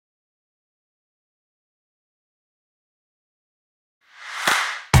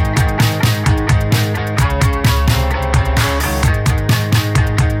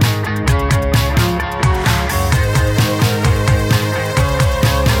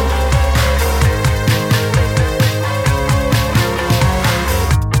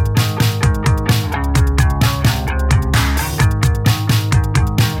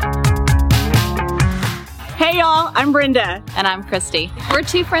I'm Brenda. And I'm Christy. We're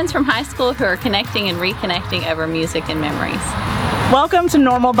two friends from high school who are connecting and reconnecting over music and memories. Welcome to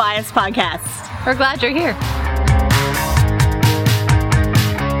Normal Bias Podcast. We're glad you're here.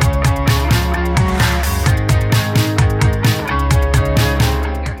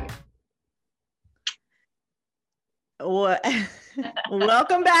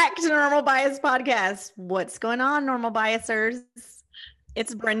 Welcome back to Normal Bias Podcast. What's going on, Normal Biasers?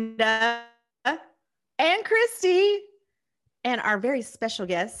 It's Brenda and Christy and our very special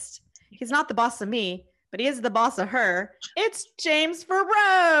guest. He's not the boss of me, but he is the boss of her. It's James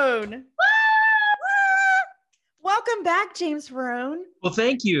Ferrone. Welcome back, James Ferrone. Well,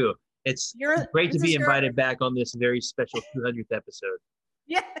 thank you. It's great to be invited back on this very special 200th episode.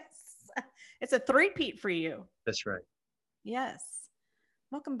 Yes. It's a three-peat for you. That's right. Yes.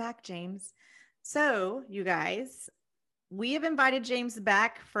 Welcome back, James. So, you guys, we have invited James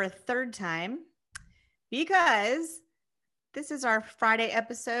back for a third time because this is our Friday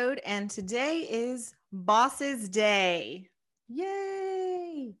episode and today is Boss's Day.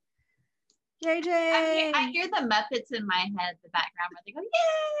 Yay! Yay, James! I hear the Muppets in my head, the background where they go,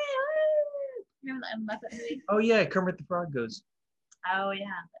 yay! Remember that Muppet movie? Oh, yeah. Kermit the Frog goes. Oh, yeah.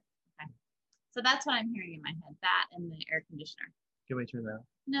 Okay. So that's what I'm hearing in my head, that and the air conditioner. Can we turn that on?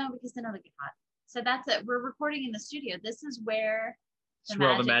 No, because then it'll get hot. So that's it. We're recording in the studio. This is where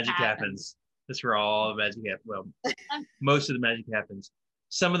all the magic happens. This is where all the magic happens. Well, most of the magic happens.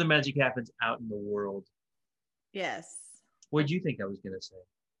 Some of the magic happens out in the world. Yes. What did you think I was going to say?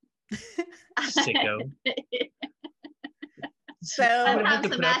 Sicko. So sometimes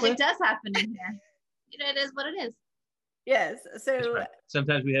the magic does happen in here. You know, it is what it is. Yes. So right.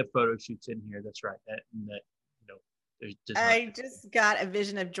 Sometimes we have photo shoots in here. That's right. I just got a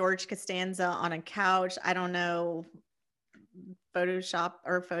vision of George Costanza on a couch. I don't know, Photoshop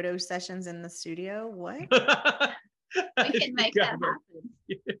or photo sessions in the studio. What? We can make that happen.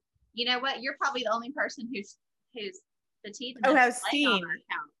 You know what? You're probably the only person who's petite enough has to lay on our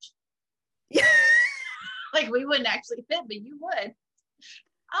couch. Like we wouldn't actually fit, but you would.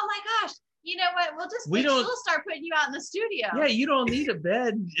 Oh my gosh! You know what? We'll start putting you out in the studio. Yeah, you don't need a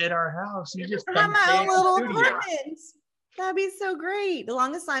bed at our house. You just have my own little apartment. That'd be so great. The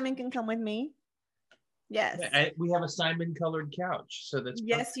longest Simon can come with me. Yes. We have a Simon colored couch. So that's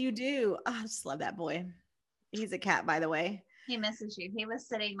yes, you do. Oh, I just love that boy. He's a cat, by the way. He misses you. He was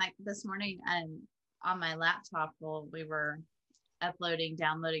sitting like this morning on my laptop while we were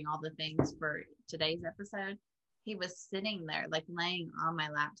downloading all the things for today's episode. He was sitting there like laying on my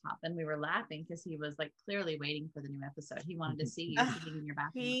laptop and we were laughing because he was like clearly waiting for the new episode. He wanted to see you sitting in your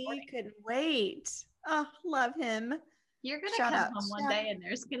bathroom. He couldn't wait. Oh, love him. You're going to come home one day and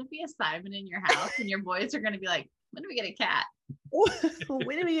there's going to be a Simon in your house and your boys are going to be like, when do we get a cat?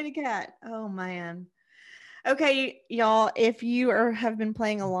 When do we get a cat? Oh, man. Okay, y'all, if you have been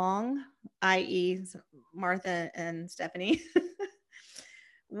playing along, i.e. Martha and Stephanie,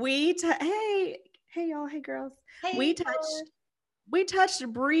 hey y'all, hey girls. Hey, we touched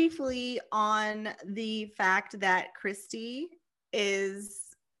briefly on the fact that Christy is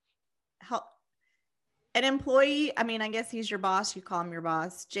an employee. I mean, I guess he's your boss. You call him your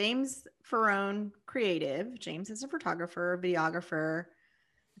boss. James Ferrone, creative. James is a photographer, videographer,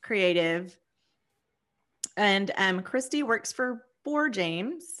 creative. And Christy works for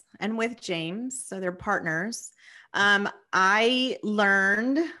James and with James. So they're partners. I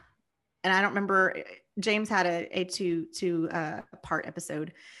learned, and I don't remember, James had a two part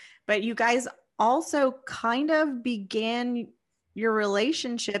episode, but you guys also kind of began your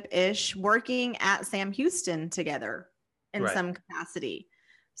relationship-ish working at Sam Houston together in some capacity.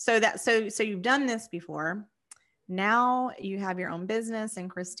 So you've done this before. Now you have your own business and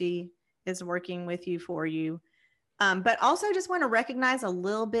Christy is working with you for you. But also just want to recognize a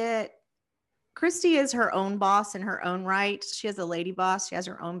little bit, Christy is her own boss in her own right. She has a lady boss. She has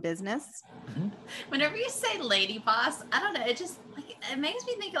her own business. Mm-hmm. Whenever you say lady boss, I don't know. It just it makes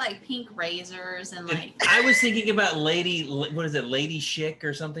me think of like pink razors and like. I was thinking about Lady Chic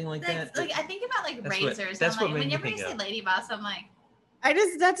or something like that. Like I think about like razors. That's what made me whenever think you say of. lady boss, I'm like.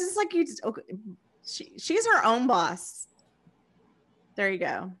 That's just like you. Okay. She's her own boss. There you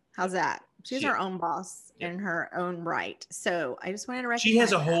go. How's that? She's her own boss in her own right. So I just wanted to recognize she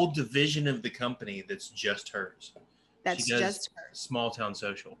has a whole division of the company that's just hers. That's just hers. Small Town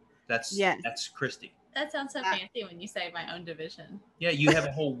Social. That's Christy. That sounds so fancy when you say my own division. Yeah, you have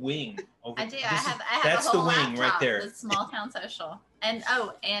a whole wing. I do. I have that's a whole the wing right there. That's Small Town Social. And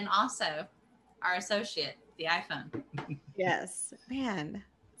also our associate, the iPhone. Yes, man.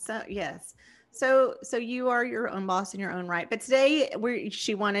 So yes. So you are your own boss in your own right. But today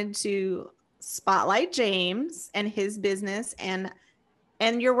she wanted to spotlight James and his business and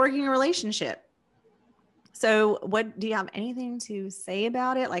your working relationship. So what do you have anything to say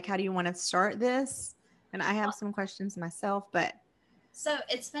about it? Like, how do you want to start this? And I have some questions myself, but so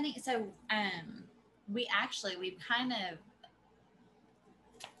it's funny. So we've kind of,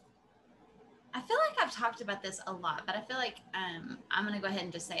 I feel like I've talked about this a lot, but I feel like I'm going to go ahead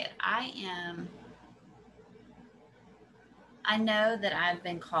and just say it. I know that I've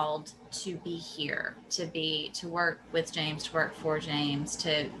been called to be here, to work with James, to work for James,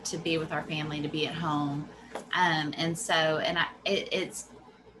 to be with our family, to be at home. And so, it's,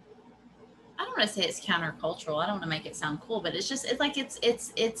 I don't want to say it's countercultural. I don't want to make it sound cool, but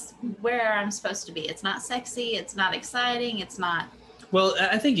it's where I'm supposed to be. It's not sexy. It's not exciting. It's not. Well,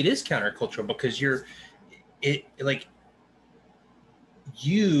 I think it is countercultural because you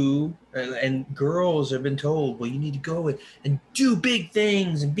and girls have been told, well, you need to go and do big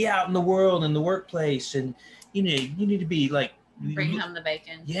things and be out in the world, in the workplace, and you need to be like bring home the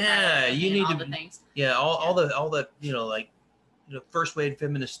bacon. Yeah, you need all to the things. Yeah, all the first wave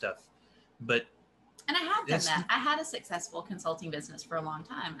feminist stuff. But and I have done that. I had a successful consulting business for a long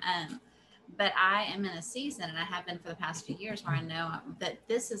time. But I am in a season, and I have been for the past few years, where I know that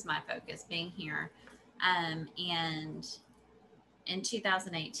this is my focus, being here. And in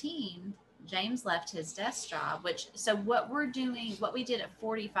 2018, James left his desk job, so what we did at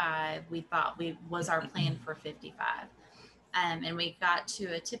 45, we thought was our plan for 55. And we got to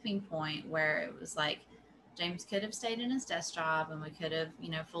a tipping point where it was like, James could have stayed in his desk job, and we could have,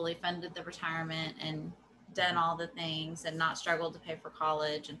 fully funded the retirement and done all the things and not struggled to pay for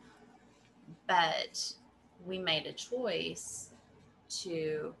college. But we made a choice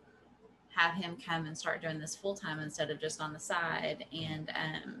to have him come and start doing this full time instead of just on the side. And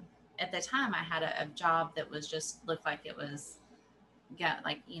at the time, I had a job that was just looked like it was,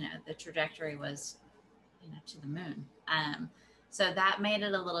 the trajectory was, to the moon. So that made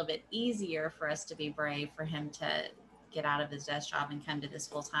it a little bit easier for us to be brave for him to get out of his desk job and come to this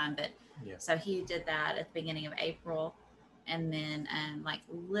full time. But so he did that at the beginning of April. And then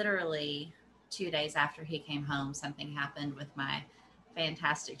literally 2 days after he came home, something happened with my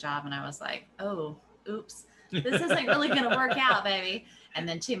fantastic job. And I was like, oh, oops, this isn't really going to work out, baby. And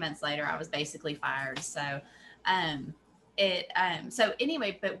then 2 months later, I was basically fired. So, so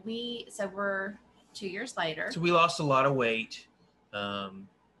anyway, but we're 2 years later. So we lost a lot of weight.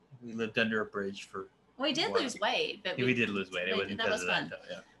 We lived under a bridge for. We did lose weight, but we did lose weight. It wasn't because of that, though.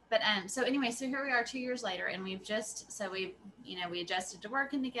 Yeah. But so anyway, so here we are 2 years later, and we adjusted to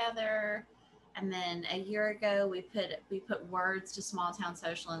working together. And then a year ago, we put words to Small Town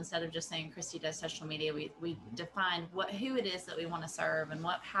Social. Instead of just saying Christy does social media, we defined who it is that we want to serve and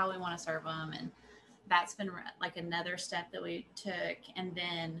how we want to serve them. And that's been like another step that we took. And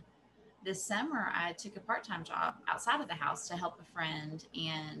then this summer, I took a part-time job outside of the house to help a friend,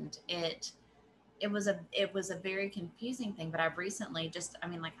 and it was a very confusing thing. But I've recently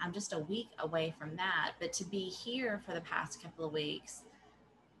I'm just a week away from that. But to be here for the past couple of weeks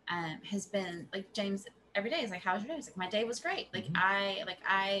has been like, James every day is like, how was your day? It's like, my day was great. Like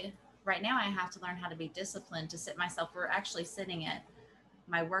I right now I have to learn how to be disciplined to sit myself. We're actually sitting at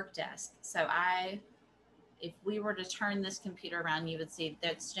my work desk. So if we were to turn this computer around, you would see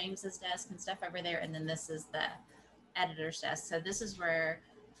that's James's desk and stuff over there. And then this is the editor's desk. So this is where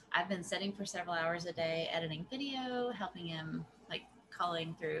I've been sitting for several hours a day, editing video, helping him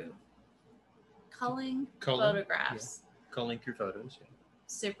culling photographs. Yeah. Culling through photos. Yeah.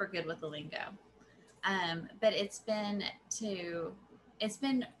 Super good with the lingo. But it's been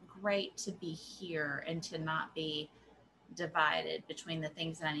great to be here and to not be divided between the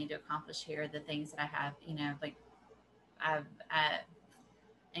things that I need to accomplish here, the things that I have,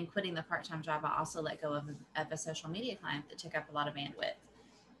 in quitting the part-time job, I also let go of a social media client that took up a lot of bandwidth.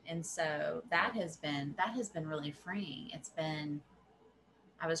 And so that has been really freeing.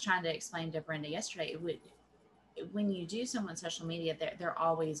 I was trying to explain to Brenda yesterday, when you do someone's social media, they're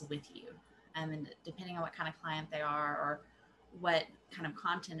always with you. And depending on what kind of client they are or what kind of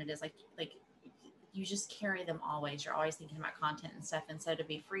content it is, like you just carry them always. You're always thinking about content and stuff. And so to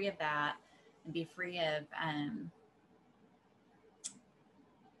be free of that and be free of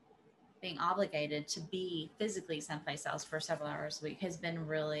being obligated to be physically someplace else for several hours a week has been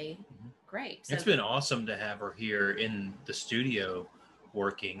really great. So, it's been awesome to have her here in the studio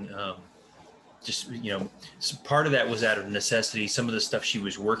working. So part of that was out of necessity. Some of the stuff she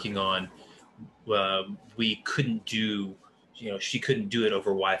was working on, we couldn't do. She couldn't do it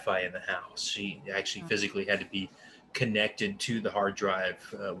over Wi-Fi in the house. She actually physically had to be connected to the hard drive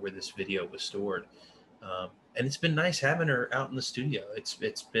where this video was stored. And it's been nice having her out in the studio. It's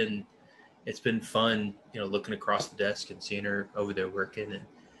been, it's been fun, looking across the desk and seeing her over there working, and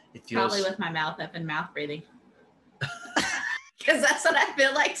it feels Probably with my mouth open, mouth breathing. Because that's what I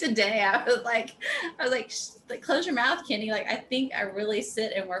feel like today. I was like, close your mouth, Kenny. Like, I think I really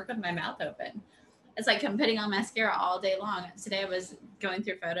sit and work with my mouth open. It's like I'm putting on mascara all day long. Today I was going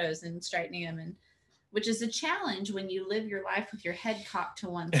through photos and straightening them, and which is a challenge when you live your life with your head cocked to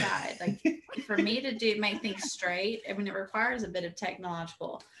one side. Like for me to make things straight, I mean, it requires a bit of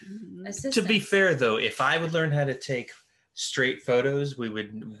technological assistance. To be fair, though, if I would learn how to take straight photos, you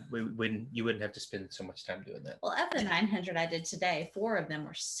wouldn't have to spend so much time doing that. Well, of the 900 I did today, 4 of them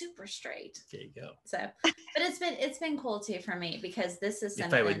were super straight. There you go. So, but it's been cool too for me, because this is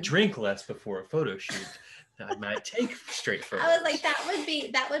something. If I would drink less before a photo shoot, I might take straight photos. I was like, that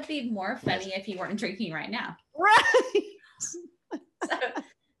would be more funny if you weren't drinking right now. Right. So,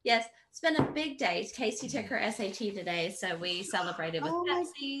 yes, it's been a big day. Casey took her SAT today, so we celebrated with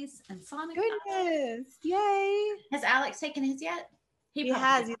Pepsi's and Sonic. Goodness. Yay. Has Alex taken his yet? He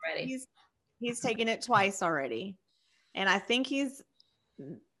has already. He's taken it twice already. And I think he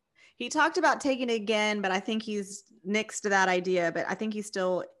talked about taking it again, but I think he's nixed that idea, but I think he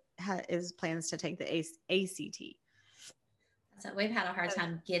still has plans to take the ACT. So we've had a hard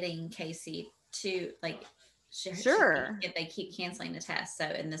time getting Casey to sure. They keep canceling the test. So,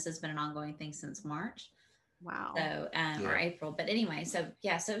 and this has been an ongoing thing since March. Wow. So, or April. But anyway, so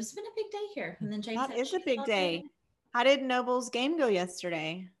it's been a big day here. And then James. That is a big day. How did Noble's game go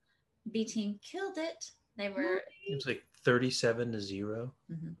yesterday? B team killed it. They were. It was like 37-0.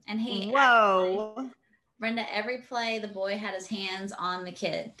 Mm-hmm. And he. Whoa. Brenda, every play, the boy had his hands on the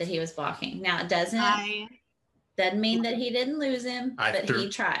kid that he was blocking. Now, it doesn't mean that he didn't lose him, but he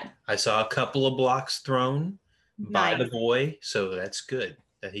tried. I saw a couple of blocks thrown by the boy, so that's good.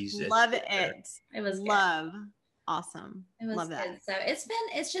 That he's love it. It was love. Good. Awesome. It was love good. that. So it's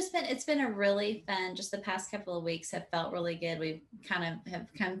been a really fun. Just the past couple of weeks have felt really good. We kind of have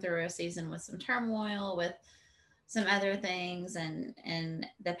come through a season with some turmoil, with some other things, and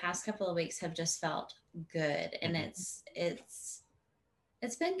the past couple of weeks have just felt good. And it's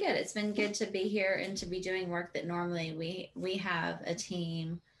been good. It's been good to be here and to be doing work that normally we have a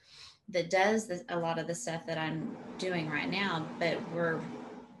team that does a lot of the stuff that I'm doing right now, but we're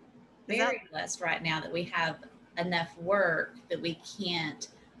very blessed right now that we have enough work that we can't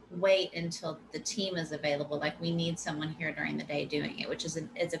wait until the team is available. Like, we need someone here during the day doing it, which is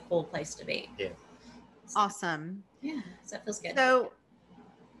it's a cool place to be. Yeah. Awesome. Yeah. So it feels good. So,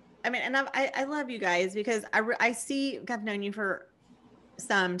 I mean, and I love you guys because I see, I've known you for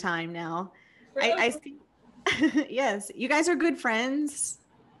some time now. I see, yes, you guys are good friends.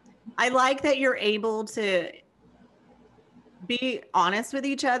 I like that you're able to be honest with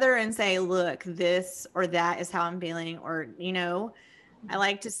each other and say, look, this or that is how I'm feeling, or, I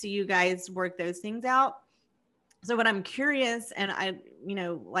like to see you guys work those things out. So what I'm curious and I,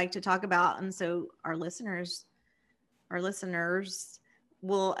 like to talk about, and so our listeners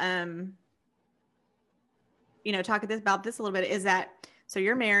will, talk about this a little bit, is that, so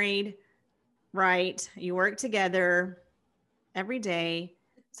you're married, right? You work together every day.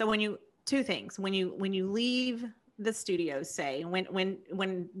 So two things, when you leave the studio, say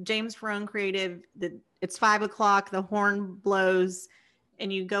when James Ferrone Creative, it's 5 o'clock, the horn blows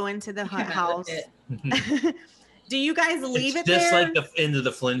and you go into the house. Do you guys leave it just there? Like the end of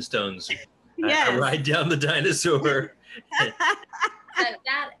the Flintstones. Yes. I ride down the dinosaur.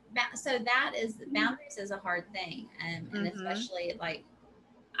 So that is, boundaries is a hard thing. And especially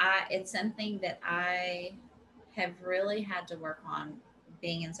it's something that I have really had to work on,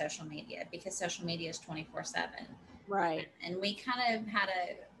 being in social media, because social media is 24/7. Right. And we kind of had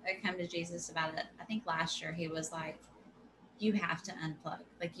a come to Jesus about it. I think last year he was like, you have to unplug.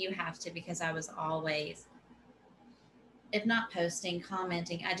 Like, you have to, because I was always, if not posting,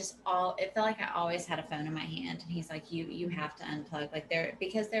 commenting, it felt like I always had a phone in my hand. And he's like, you have to unplug. Like,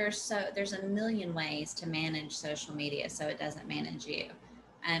 because there's a million ways to manage social media, so it doesn't manage you.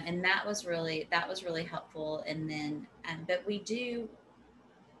 And that was really helpful. And then, but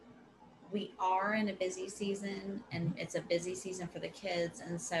we are in a busy season, and it's a busy season for the kids.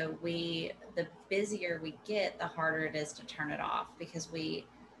 And so the busier we get, the harder it is to turn it off, because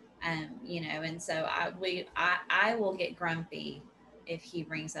and so I will get grumpy if he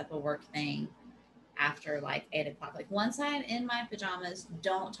brings up a work thing after like 8 o'clock. Like, once I'm in my pajamas,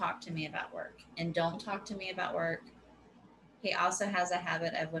 don't talk to me about work, and don't talk to me about work. He also has a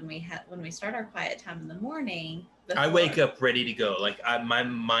habit of when we start our quiet time in the morning, I wake up ready to go. Like, my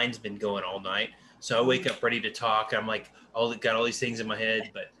mind's been going all night, so I wake up ready to talk. I'm like, got all these things in my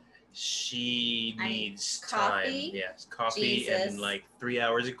head, but She I need needs coffee, time. Yes, coffee Jesus. and like 3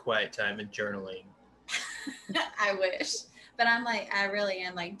 hours of quiet time and journaling. I wish. But I'm like, I really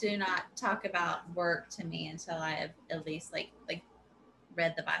am like, do not talk about work to me until I have at least like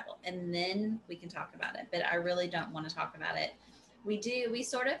read the Bible, and then we can talk about it. But I really don't want to talk about it. We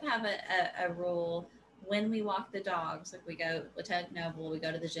sort of have a rule when we walk the dogs. Like we go with Ted Noble, we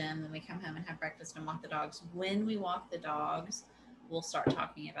go to the gym, then we come home and have breakfast and walk the dogs. When we walk the dogs, we'll start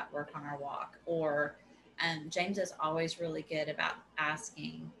talking about work on our walk. Or James is always really good about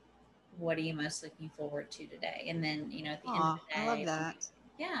asking, what are you most looking forward to today? And then, you know, at the end of the day, I love that.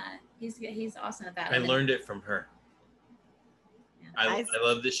 yeah, he's awesome at that. I And then, learned it from her. yeah. I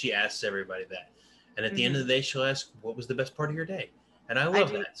love that she asks everybody that. And at the end of the day, she'll ask, what was the best part of your day? And I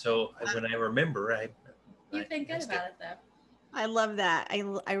love that. So when I remember, You've been good about it though. I love that.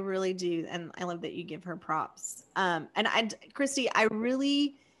 I really do. And I love that you give her props. Christy, I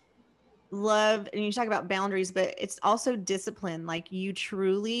really love, and you talk about boundaries, but it's also discipline. Like you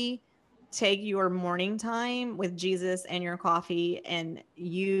truly take your morning time with Jesus and your coffee, and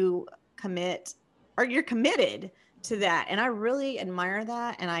you commit, or you're committed to that. And I really admire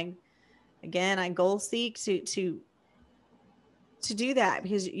that. And I goal seek to do that,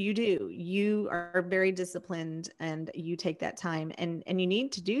 because you are very disciplined and you take that time, and you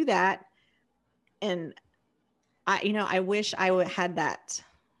need to do that. And I wish I would had that,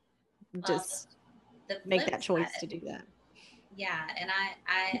 just the make flip that choice side, to do that. yeah, and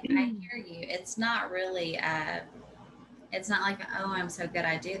I hear you. It's not really it's not like, oh, I'm so good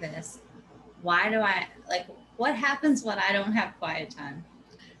I do this. Why do I like, what happens when I don't have quiet time?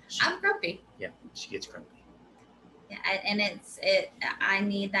 I'm grumpy. Yeah, she gets grumpy. Yeah, and I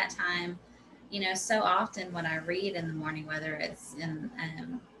need that time. You know, so often when I read in the morning, whether it's in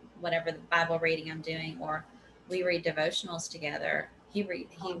whatever the Bible reading I'm doing, or we read devotionals together, he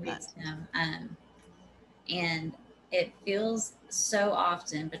reads them, and it feels so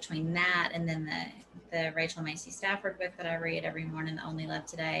often between that and then the Rachel Macy Stafford book that I read every morning, The Only Love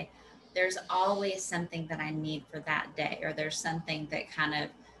Today. There's always something that I need for that day, or there's something that kind of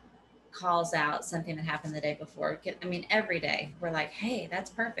calls out something that happened the day before. I mean, every day we're like, hey, that's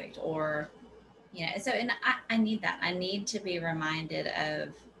perfect. Or, you know, so, and I need that. I need to be reminded of,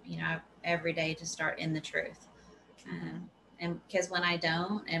 you know, every day to start in the truth. And because when I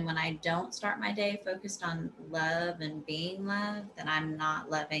don't start my day focused on love and being loved, then I'm not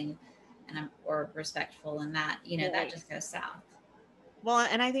loving or respectful. And that, you know, that just goes south. Well,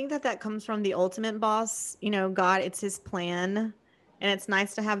 and I think that comes from the ultimate boss, God. It's his plan. And it's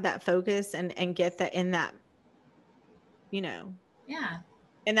nice to have that focus and get that in that, Yeah.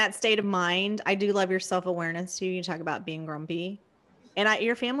 in that state of mind. I do love your self-awareness too. You talk about being grumpy, and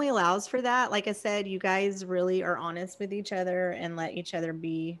your family allows for that. Like I said, you guys really are honest with each other and let each other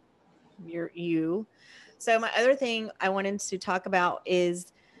be you. So my other thing I wanted to talk about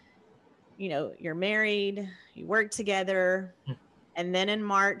is, you're married, you work together, and then in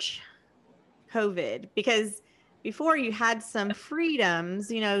March, COVID, because before you had some freedoms,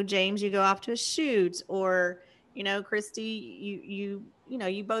 James, you go off to a shoot, or, Christy,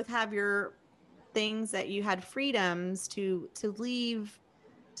 you both have your things that you had freedoms to leave,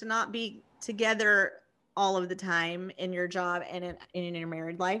 to not be together all of the time in your job and in your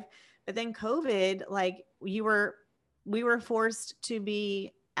married life. But then COVID, like we were forced to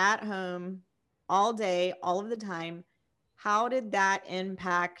be at home all day, all of the time. How did that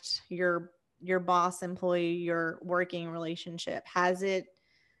impact your boss employee, your working relationship?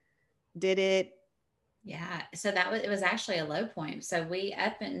 Did it? Yeah. So it was actually a low point. So we,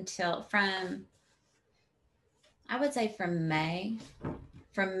 up until I would say from May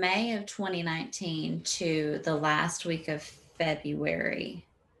of 2019 to the last week of February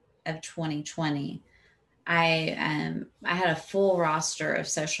of 2020, I had a full roster of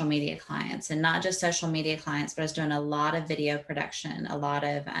social media clients, and not just social media clients, but I was doing a lot of video production, a lot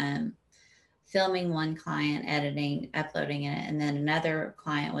of filming one client, editing, uploading it, and then another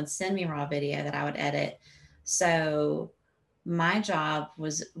client would send me raw video that I would edit. So my job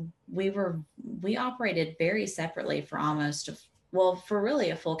was, we operated very separately for for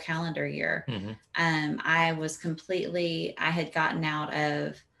really a full calendar year. I had gotten out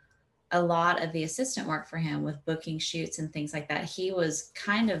of a lot of the assistant work for him with booking shoots and things like that. He was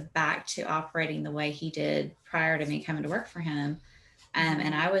kind of back to operating the way he did prior to me coming to work for him.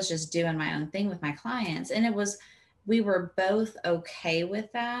 And I was just doing my own thing with my clients. And we were both okay with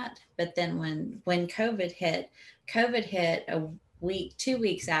that. But then when COVID hit a week, 2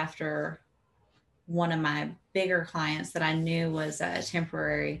 weeks after one of my bigger clients that I knew was a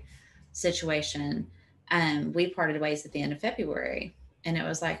temporary situation. We parted ways at the end of February. And it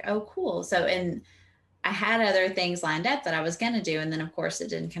was like, oh, cool. So, and I had other things lined up that I was going to do. And then, of course, it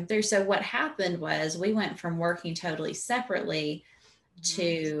didn't come through. So, what happened was we went from working totally separately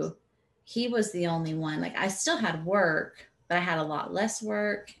to he was the only one. Like, I still had work, but I had a lot less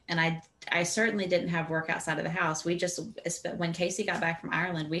work. And I certainly didn't have work outside of the house. We just, when Casey got back from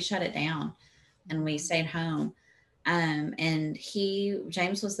Ireland, we shut it down and we stayed home. And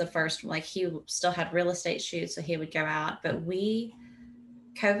James was the first, like, he still had real estate shoots, so he would go out. But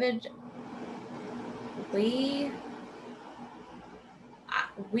COVID, we,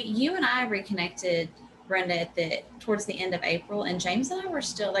 you and I reconnected, Brenda, towards the end of April, and James and I were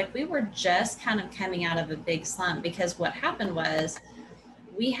still, like, we were just kind of coming out of a big slump, because what happened was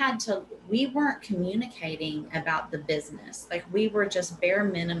we weren't communicating about the business. Like, we were just bare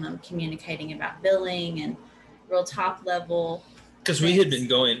minimum communicating about billing and real top level. Because we had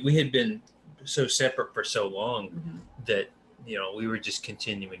been so separate for so long that, we were just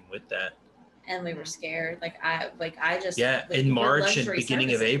continuing with that. And we were scared. In March and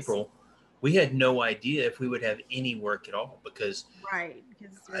beginning of April, we had no idea if we would have any work at all, because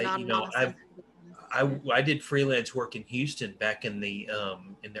because I did freelance work in Houston back in the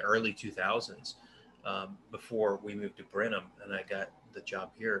early 2000s, before we moved to Brenham, and I got the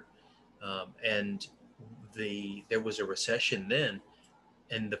job here, and there was a recession then,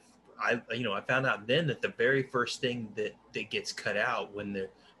 and I found out then that the very first thing that gets cut out when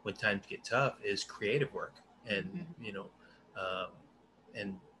times get tough is creative work, and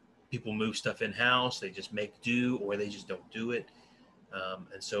and people move stuff in house, they just make do, or they just don't do it,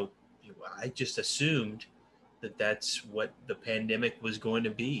 and so I just assumed that that's what the pandemic was going to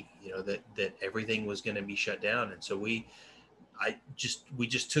be, that everything was going to be shut down, and so we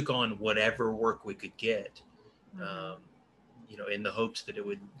just took on whatever work we could get, in the hopes that it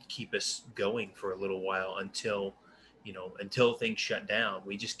would keep us going for a little while until things shut down.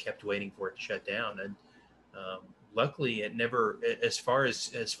 We just kept waiting for it to shut down, and luckily it never, as far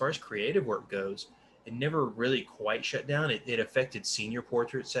as creative work goes, it never really quite shut down. It affected senior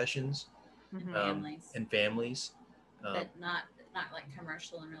portrait sessions, and families, but not like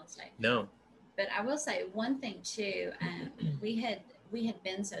commercial and real estate. No. But I will say one thing too. We had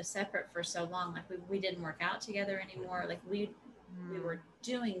been so separate for so long. Like, we didn't work out together anymore. Like, we were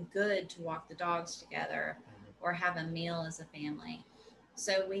doing good to walk the dogs together or have a meal as a family.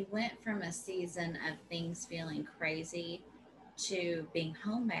 So we went from a season of things feeling crazy to being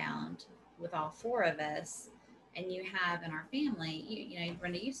homebound with all four of us. And you have in our family,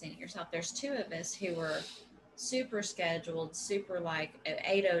 Brenda, you've seen it yourself. There's two of us who were super scheduled, super like at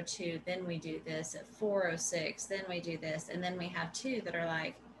 8:02, then we do this, at 4:06, then we do this. And then we have two that are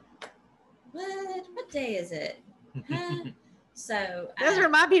like, what day is it? Huh? So those are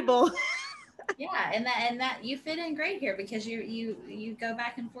my people. Yeah, and that you fit in great here, because you go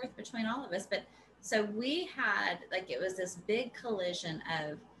back and forth between all of us. But so we had, like, it was this big collision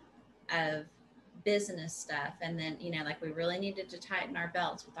of business stuff, and then like, we really needed to tighten our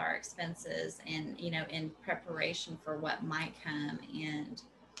belts with our expenses, and in preparation for what might come, and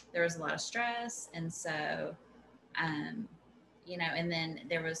there was a lot of stress, and so and then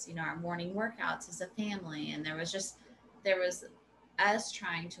there was our morning workouts as a family, and there was us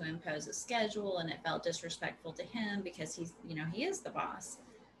trying to impose a schedule, and it felt disrespectful to him because he's he is the boss.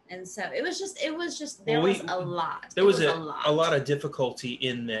 And so it was just there was a lot. There was a lot of difficulty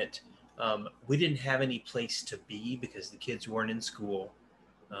in that. We didn't have any place to be because the kids weren't in school,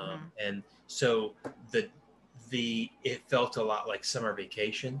 and so it felt a lot like summer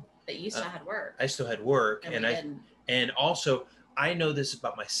vacation. But you still had work. I still had work, and also I know this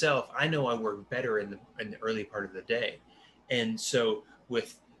about myself. I know I work better in the early part of the day, and so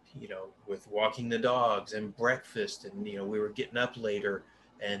with walking the dogs and breakfast, and we were getting up later,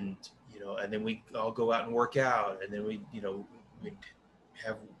 and and then we all go out and work out, and then we'd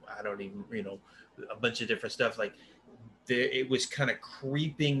have, I don't even, a bunch of different stuff. Like, it was kind of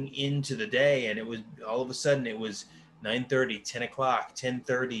creeping into the day, and it was all of a sudden it was 9:30, 10 o'clock,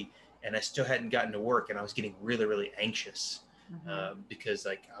 10:30, and I still hadn't gotten to work, and I was getting really, really anxious, because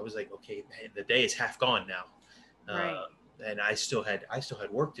I was like, okay, the day is half gone now, right. And I still had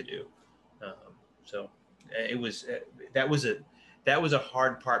work to do, so it was that was a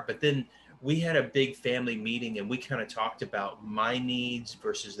hard part. But then we had a big family meeting, and we kind of talked about my needs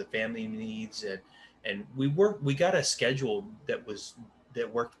versus the family needs, and we got a schedule that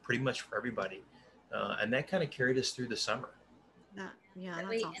worked pretty much for everybody, and that kind of carried us through the summer. That's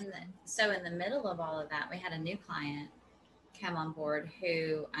awesome. So in the middle of all of that, we had a new client come on board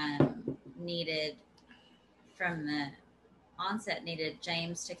who needed, from the onset, needed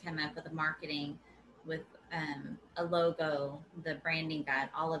James to come up with a marketing with a logo, the branding guide,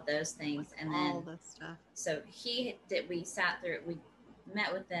 all of those things. And then All this stuff. so we sat through, we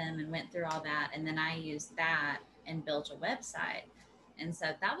met with them and went through all that. And then I used that and built a website. And so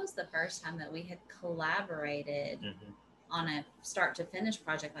that was the first time that we had collaborated on a start to finish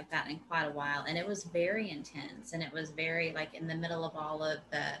project like that in quite a while. And it was very intense. And it was very like in the middle of all of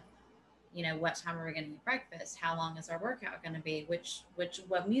the, you know, what time are we going to eat breakfast? How long is our workout going to be?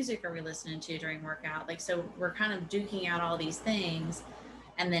 What music are we listening to during workout? Like, so we're kind of duking out all these things.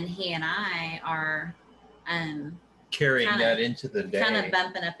 And then he and I are, carrying that into the day, kind of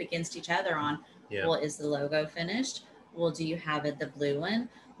bumping up against each other on, well, is the logo finished? Well, do you have the blue one?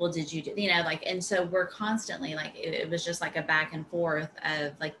 Well, did you do, you know, like, and so we're constantly like, it was just like a back and forth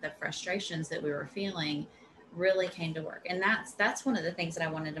of like the frustrations that we were feeling really came to work. And that's one of the things that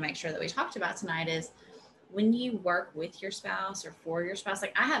I wanted to make sure that we talked about tonight is when you work with your spouse or for your spouse,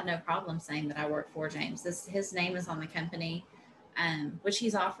 like I have no problem saying that I work for James. His name is on the company, which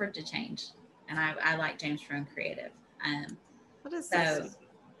he's offered to change. And I like James Ferrone Creative. What is so this?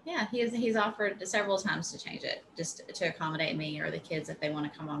 yeah, he's offered several times to change it just to accommodate me or the kids if they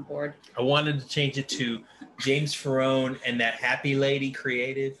want to come on board. I wanted to change it to James Ferrone and that happy lady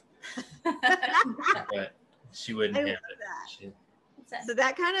creative, but she wouldn't have it. So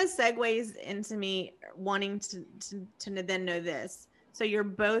that kind of segues into me wanting to then know this. So you're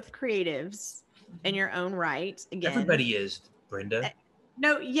both creatives in your own right. Again, everybody is, Brenda.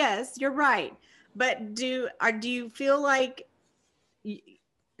 No, yes, you're right. But do you feel like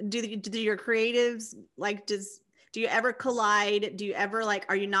do your creatives like do you ever collide? Do you ever like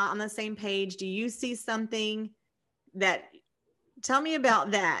are you not on the same page? Do you see something that tell me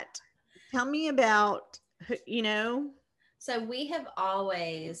about that? Tell me about you know. So we have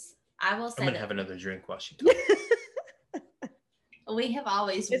always, I will say, I'm gonna have another drink while she talks. We have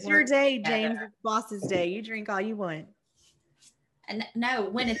always. It's your day, James. It's boss's day. You drink all you want. And no,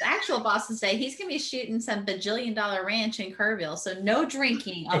 when it's actual boss's day, he's gonna be shooting some bajillion-dollar ranch in Kerrville. So no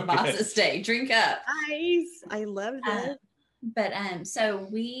drinking on boss's day. Drink up. Nice. I love that. But so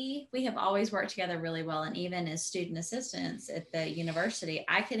we have always worked together really well. And even as student assistants at the university,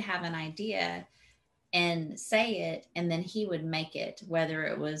 I could have an idea and say it, and then he would make it, whether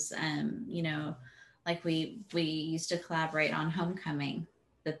it was, you know, like we used to collaborate on Homecoming,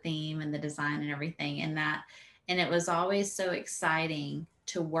 the theme and the design and everything. And it was always so exciting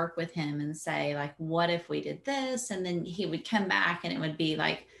to work with him and say like, what if we did this? And then he would come back and it would be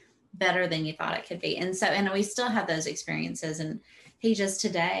like better than you thought it could be. And so, and we still have those experiences. And he just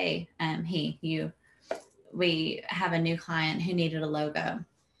today, we have a new client who needed a logo,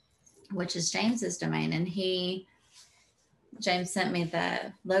 which is James's domain. And James sent me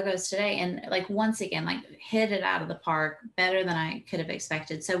the logos today and like, once again, like hit it out of the park better than I could have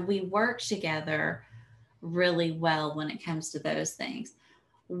expected. So we work together really well when it comes to those things.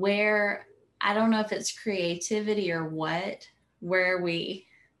 Where I don't know if it's creativity or what, where we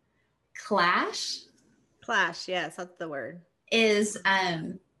clash, yes, that's the word, is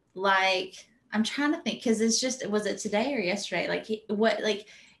like I'm trying to think, because it's just, was it today or yesterday? Like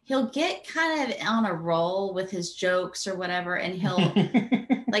he'll get kind of on a roll with his jokes or whatever, and he'll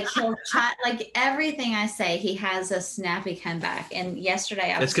try, like everything I say, he has a snappy comeback. And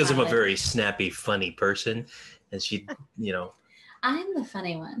yesterday that's because I'm a very snappy, funny person, and she, you know, I'm the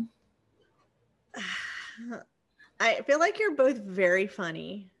funny one. I feel like you're both very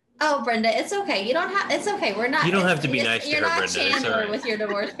funny. Oh, Brenda, it's okay. You don't have. It's okay. We're not. You don't have to be nice to her, Brenda. You're not Chandler with your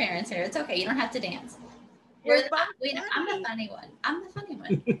divorced parents here. It's okay. You don't have to dance. I'm the funny one. I'm the funny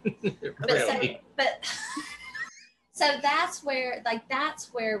one. Really? So that's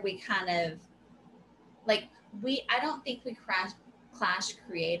where we kind of like I don't think we clash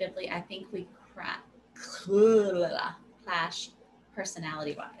creatively. I think we clash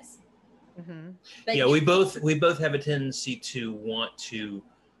personality wise. Mm-hmm. Yeah, we both have a tendency to want to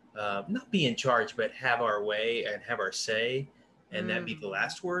not be in charge, but have our way and have our say, and that be the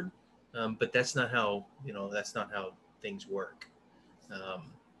last word. But that's not how things work.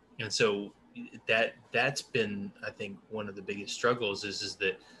 And so that's been, I think, one of the biggest struggles is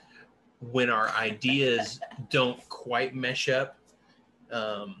that when our ideas don't quite mesh up,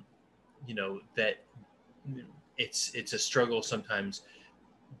 that it's a struggle sometimes,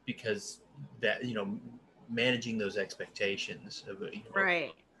 because that, managing those expectations of,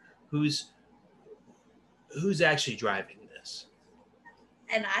 right. Who's actually driving this?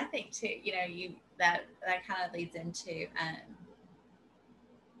 And I think too, that kind of leads into,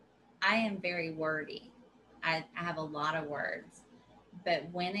 I am very wordy. I have a lot of words, but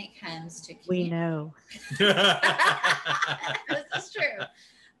when it comes to we know this is true.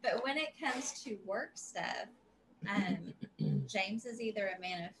 But when it comes to work stuff, James is either a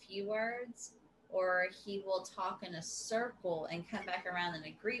man of few words, or he will talk in a circle and come back around and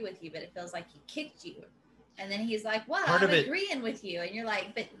agree with you, but it feels like he kicked you. And then he's like, "What? I'm agreeing with you," and you're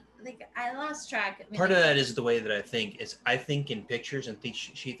like, "But like, I lost track." I mean, part of that is the way that I think. Is I think in pictures, and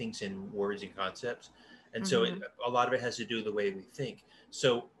she thinks in words and concepts, and so a lot of it has to do with the way we think.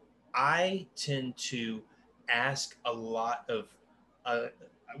 So I tend to ask a lot of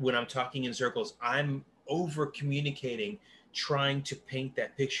when I'm talking in circles. I'm over communicating, trying to paint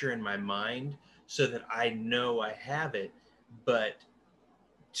that picture in my mind so that I know I have it. But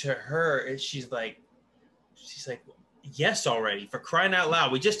to her, she's like, yes, already, for crying out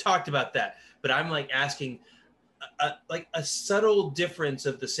loud. We just talked about that. But I'm like asking a subtle difference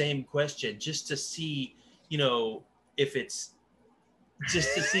of the same question just to see, if it's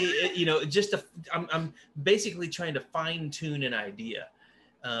just to see, I'm basically trying to fine tune an idea.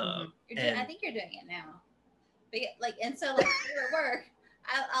 I think you're doing it now. But and so like you're at work,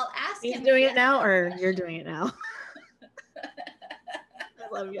 I'll ask him. He's doing it now, or you're doing it now?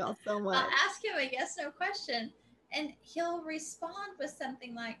 I love y'all so much. I'll ask him a yes/no question, and he'll respond with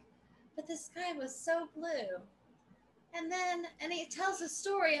something like, "But the sky was so blue." And he tells a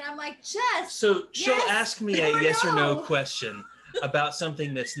story, and I'm like, "Jess." So she'll ask me a yes or no question about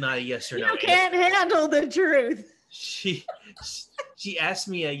something that's not a yes or no. You can't handle the truth. She asked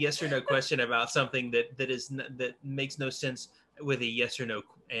me a yes or no question about something that makes no sense with a yes or no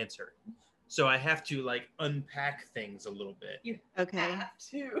answer. So I have to like unpack things a little bit. You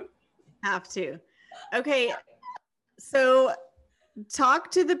have to. Okay. So talk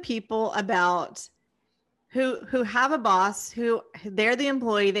to the people about who have a boss, who they're the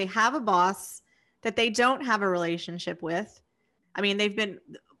employee, they have a boss that they don't have a relationship with. I mean, they've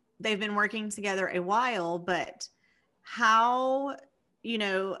been working together a while, but how,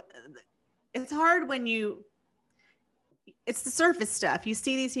 it's hard when it's the surface stuff. You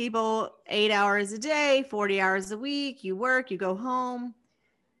see these people 8 hours a day, 40 hours a week, you work, you go home.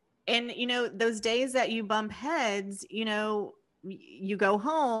 And, those days that you bump heads, you go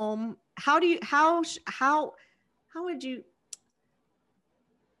home. How would you,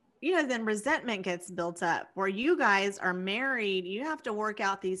 then resentment gets built up where you guys are married. You have to work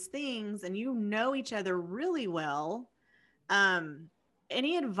out these things and you know each other really well.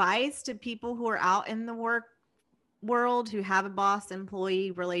 Any advice to people who are out in the work world who have a boss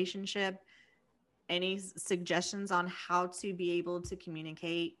employee relationship? Any suggestions on how to be able to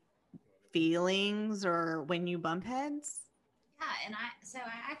communicate feelings or when you bump heads? Yeah, and I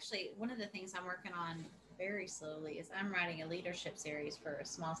actually, one of the things I'm working on very slowly is I'm writing a leadership series for a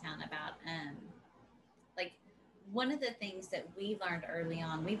small town about like one of the things that we learned early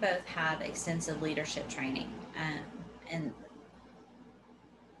on. We both had extensive leadership training, and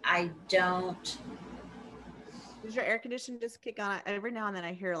I don't. Does your air conditioner just kick on? Every now and then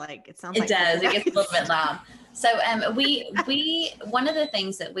I hear it sounds it like does. It gets a little bit loud. So we one of the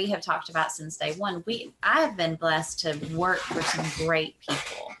things that we have talked about since day one, I have been blessed to work with some great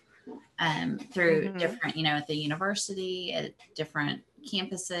people through different, at the university, at different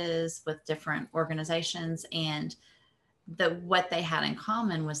campuses with different organizations, and what they had in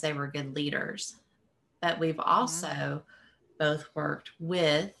common was they were good leaders. But we've also both worked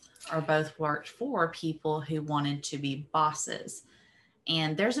with or both worked for people who wanted to be bosses.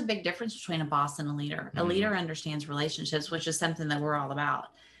 And there's a big difference between a boss and a leader. A leader understands relationships, which is something that we're all about.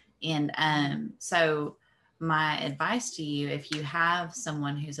 And so my advice to you, if you have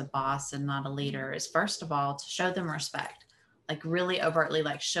someone who's a boss and not a leader, is first of all, to show them respect, like really overtly,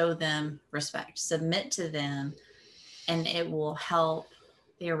 like show them respect, submit to them, and it will help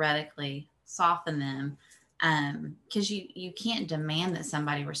theoretically soften them. Because you can't demand that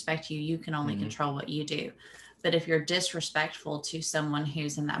somebody respect you. You can only control what you do. But if you're disrespectful to someone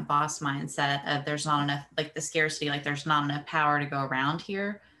who's in that boss mindset of there's not enough, like the scarcity, like there's not enough power to go around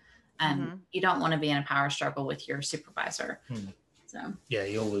here, you don't want to be in a power struggle with your supervisor. So yeah,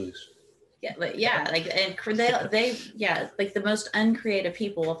 you'll lose. Yeah, like like the most uncreative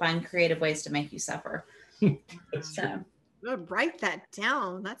people will find creative ways to make you suffer. So write that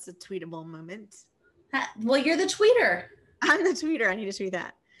down. That's a tweetable moment. Well, you're the tweeter. I'm the tweeter. I need to tweet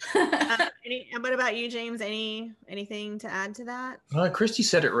that. What about you, James? Anything to add to that? Christy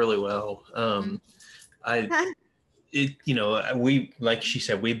said it really well. We, like she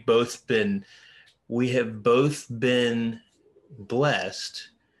said, we have both been blessed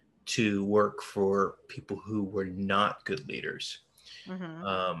to work for people who were not good leaders.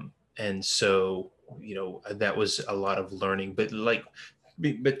 And so, that was a lot of learning, but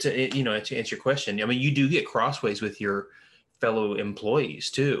to answer your question, I mean, you do get crossways with your fellow employees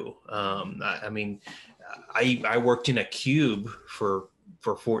too. I mean, I worked in a cube for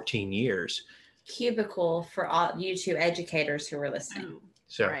 14 years. Cubicle for all you two educators who were listening. Oh,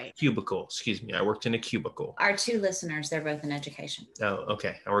 So right. cubicle, excuse me. I worked in a cubicle. Our two listeners, they're both in education. Oh,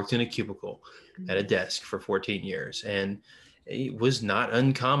 okay. I worked in a cubicle at a desk for 14 years, and it was not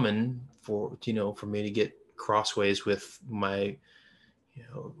uncommon for me to get crossways with my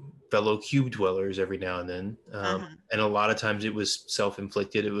fellow cube dwellers every now and then. And a lot of times it was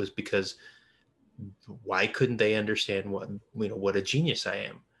self-inflicted. It was because why couldn't they understand what a genius I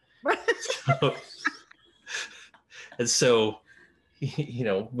am? And so,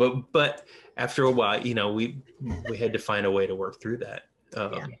 but after a while, we had to find a way to work through that.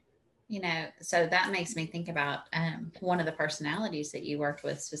 So that makes me think about one of the personalities that you worked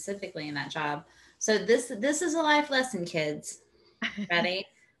with specifically in that job. So this is a life lesson, kids. Ready?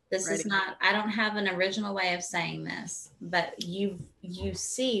 This is not, I don't have an original way of saying this, but you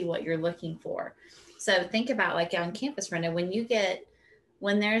see what you're looking for. So think about like on campus, Brenda,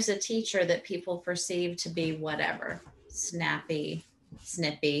 when there's a teacher that people perceive to be whatever, snappy,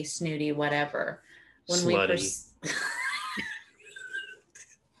 snippy, snooty, whatever. When slutty.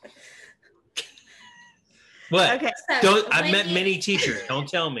 What? Okay. So I've met many teachers. Don't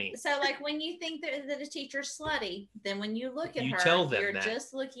tell me. So, like when you think that a teacher's slutty, then when you look at her, tell them you're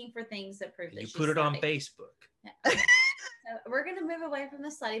just looking for things that prove that you she's put it slutty. On Facebook. Yeah. So we're going to move away from the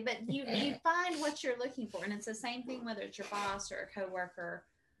slutty, but you find what you're looking for, and it's the same thing whether it's your boss or a coworker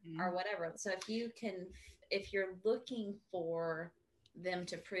or whatever. So if you're looking for them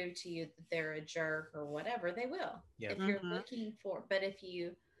to prove to you that they're a jerk or whatever, they will. Yep. If you're looking for, but if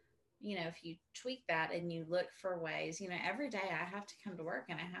you tweak that and you look for ways, every day I have to come to work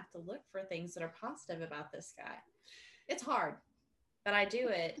and I have to look for things that are positive about this guy. It's hard, but I do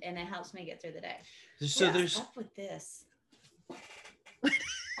it and it helps me get through the day. So there's up with this.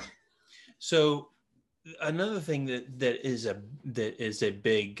 So another thing that is a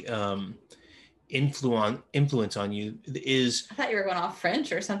big influence on you is, I thought you were going off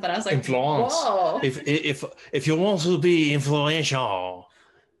French or something. I was like, influence. Whoa. If you want to be influential,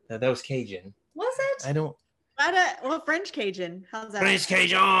 that was Cajun. Was it? I don't. French Cajun. How's that? French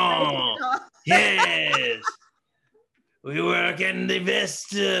Cajun. Yes. We work in the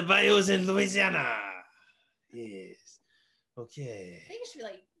best bayous in Louisiana. Yes. Okay. I think you should be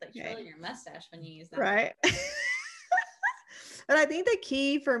like twirling your mustache when you use that. Right. But I think the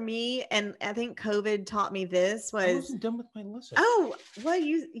key for me, and I think COVID taught me this, was I wasn't done with my list. Oh, well,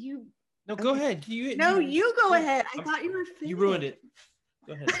 you. No, go ahead. You go ahead. I thought you were finished. You ruined it.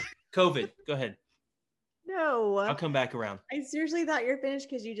 Go ahead. COVID. Go ahead. No. I'll come back around. I seriously thought you're finished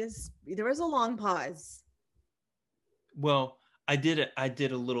because there was a long pause. Well, I did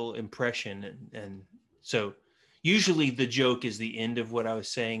a little impression, and so usually the joke is the end of what I was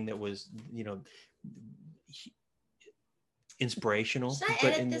saying that was, inspirational. Should I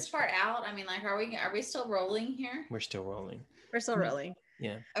edit this part out? I mean, like, are we still rolling here? We're still rolling. We're still rolling.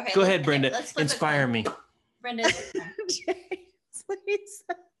 Yeah. Okay. Go ahead, Brenda. Inspire me. Brenda. James, please.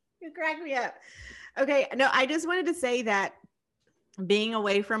 You crack me up. Okay. No, I just wanted to say that being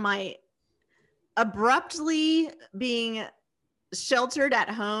away from abruptly being sheltered at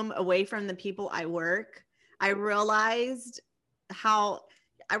home away from the people I work, I realized how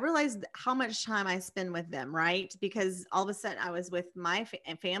much time I spend with them, right? Because all of a sudden I was with my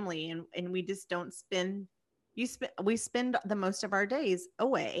family and we just don't spend, we spend the most of our days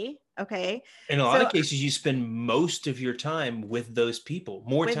away. Okay. In a lot of cases, you spend most of your time with those people,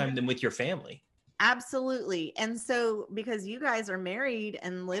 more time than with your family. Absolutely. And so because you guys are married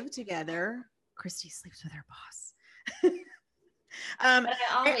and live together, Christy sleeps with her boss. But I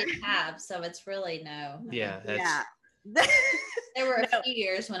always have, so it's really no. Yeah. There were a few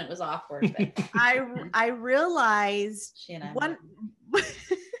years when it was awkward, but I realized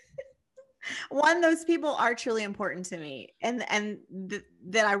one, those people are truly important to me, and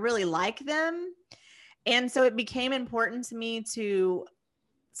that I really like them, and so it became important to me to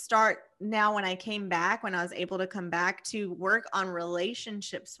start now when I was able to come back, to work on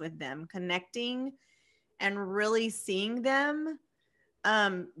relationships with them, connecting and really seeing them,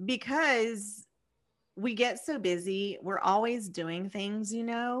 because we get so busy. We're always doing things,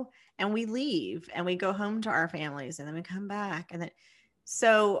 and we leave and we go home to our families and then we come back. And then,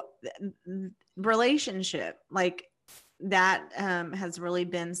 so relationship like that, has really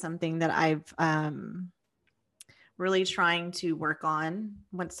been something that I've, really trying to work on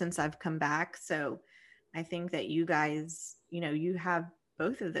since I've come back. So I think that you guys, you have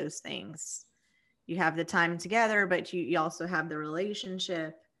both of those things. You have the time together, but you also have the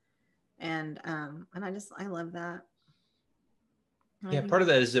relationship. And I love that. Yeah, part of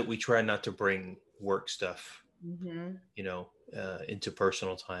that is that we try not to bring work stuff, Mm-hmm. into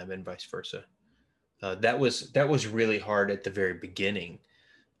personal time and vice versa. That was really hard at the very beginning,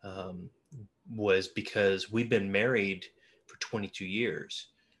 um, was because we've been married for 22 years.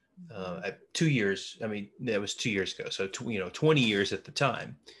 2 years. I mean, that was 2 years ago. So, 20 years at the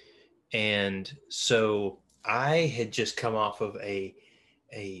time. And so I had just come off of a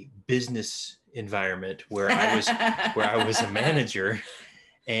business environment where I was a manager,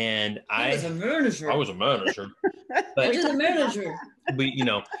 and I was a manager, but You're the manager.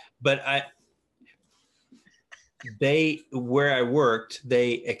 but where I worked,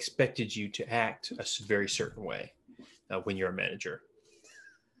 they expected you to act a very certain way when you're a manager.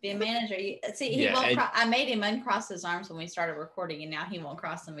 Be a manager. He won't. I made him uncross his arms when we started recording, and now he won't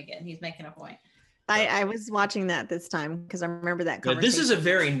cross them again. He's making a point. I was watching that this time because I remember that conversation. This is a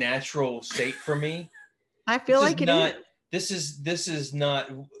very natural state for me. I feel like it is. This is not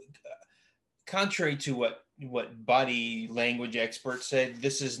contrary to what body language experts said.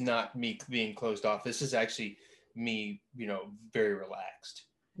 This is not me being closed off. This is actually me, very relaxed.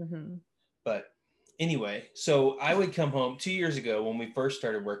 Mm-hmm. But anyway, so I would come home 2 years ago when we first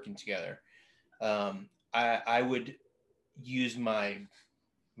started working together. I would use my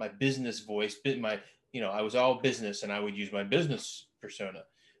business voice, I was all business, and I would use my business persona.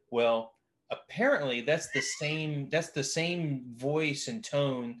 Well, apparently that's the same voice and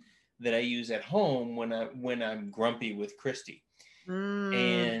tone that I use at home when I'm grumpy with Christy.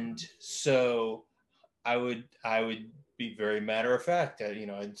 And so I would be very matter of fact.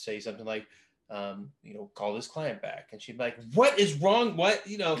 I'd say something like, call this client back, and she'd be like, "What is wrong? What,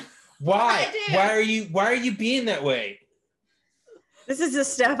 why? Why are you being that way?" This is the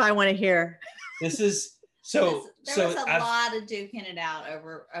stuff I want to hear. This is so. There was a lot of duking it out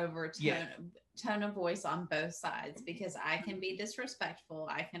over tone of voice on both sides, because I can be disrespectful,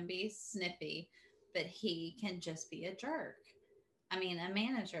 I can be snippy, but he can just be a jerk. I mean, a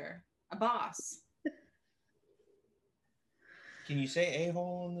manager, a boss. Can you say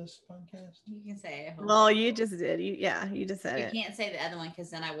a-hole on this podcast? You can say a-hole. Well, you just did. You just said it. You can't say the other one, because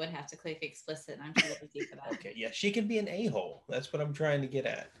then I would have to click explicit, and I'm too busy for that. Okay, yeah, she can be an a-hole. That's what I'm trying to get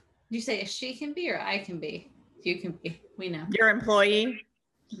at. You say she can be, or I can be? You can be. We know. Your employee.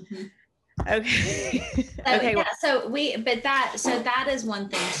 Mm-hmm. Okay. Okay. Yeah, so that is one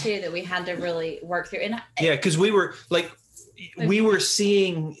thing too that we had to really work through. And because we were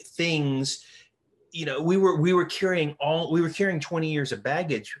seeing things. We were carrying 20 years of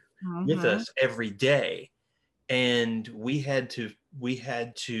baggage with us every day, and we had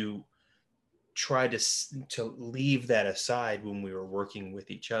to try to leave that aside when we were working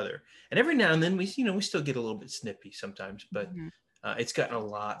with each other. And every now and then we still get a little bit snippy sometimes, but it's gotten a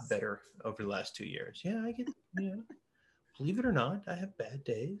lot better over the last 2 years. Yeah, I get, believe it or not, I have bad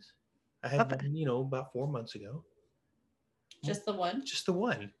days. I had one, about 4 months ago. Just the one? Just the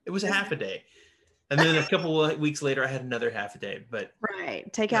one. It was a half a day. And then a couple of weeks later, I had another half a day. But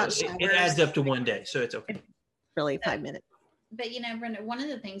take out showers. It adds up to 1 day, so it's okay. Really, 5 minutes. But Brenda, one of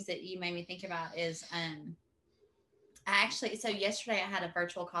the things that you made me think about is so yesterday I had a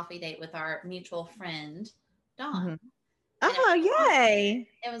virtual coffee date with our mutual friend, Dawn. Oh, yay.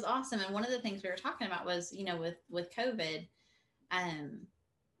 It was awesome. And one of the things we were talking about was, with COVID,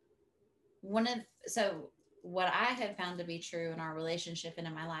 what I have found to be true in our relationship and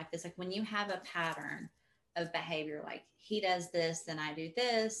in my life is, like, when you have a pattern of behavior, like he does this, then I do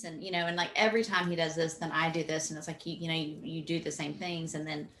this, and and like every time he does this, then I do this, and it's like you do the same things, and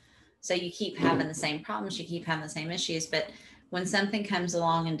then so you keep having the same problems, you keep having the same issues. But when something comes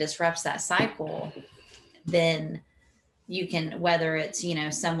along and disrupts that cycle, then you can, whether it's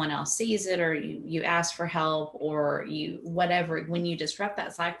someone else sees it, or you ask for help, or whatever, when you disrupt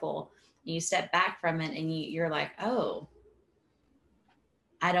that cycle, you step back from it, and you're like, oh,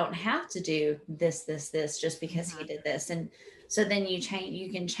 I don't have to do this just because he did this. And so then you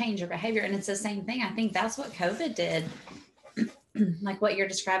can change your behavior. And it's the same thing. I think that's what COVID did. Like what you're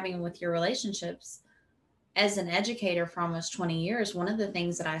describing with your relationships. As an educator for almost 20 years, one of the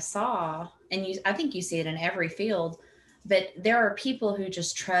things that I saw, and I think you see it in every field, but there are people who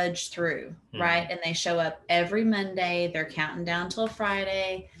just trudge through, right? And they show up every Monday, they're counting down till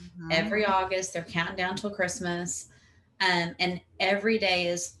Friday, every August, they're counting down till Christmas. And every day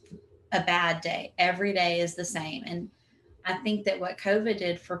is a bad day. Every day is the same. And I think that what COVID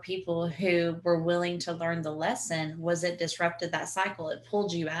did for people who were willing to learn the lesson was it disrupted that cycle. It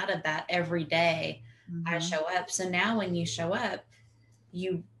pulled you out of that every day. I show up. So now when you show up,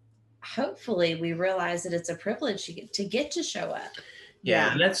 hopefully we realize that it's a privilege to get to show up.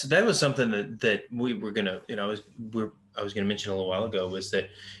 Yeah. And that was something that we were going to, I was going to mention a little while ago was that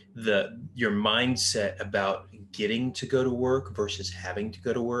your mindset about getting to go to work versus having to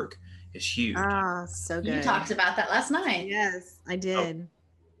go to work is huge. Ah, so good. You talked about that last night. Yes, I did.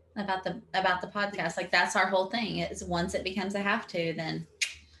 About the podcast. Like that's our whole thing. It's once it becomes a have to, then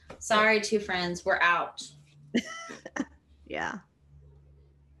sorry, two friends, we're out. Yeah.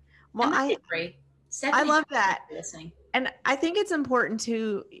 Well, I Stephanie, love that. Listening. And I think it's important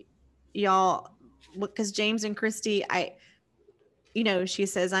to y'all, because James and Christy, she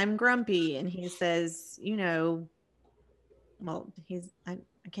says, I'm grumpy. And he says, well, I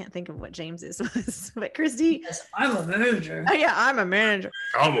can't think of what James is, but Christy. Yes, I'm a manager. Oh yeah, I'm a manager.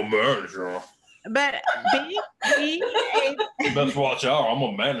 I'm a manager. But being best watch out. I'm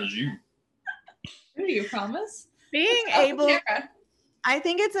gonna manage you. Do you promise? Being able, I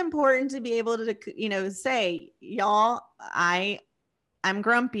think it's important to be able to, say, y'all, I'm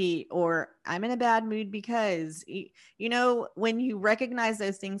grumpy or I'm in a bad mood because, when you recognize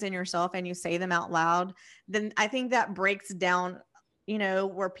those things in yourself and you say them out loud, then I think that breaks down,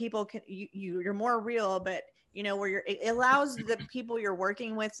 where people can, you're more real, but, where it allows the people you're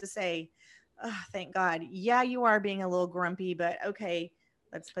working with to say, oh, thank God. Yeah, you are being a little grumpy, but okay,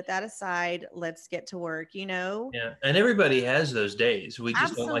 let's put that aside. Let's get to work, Yeah. And everybody has those days. We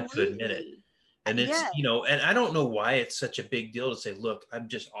just don't like to admit it. And it's, and I don't know why it's such a big deal to say, look, I'm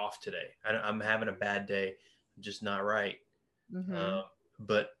just off today. I'm having a bad day. I'm just not right. Mm-hmm.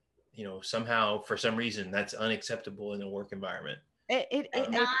 But, somehow for some reason that's unacceptable in a work environment.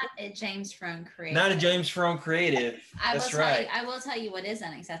 Not at James Frone Creative. Not at James Frone Creative. That's right. I will tell you what is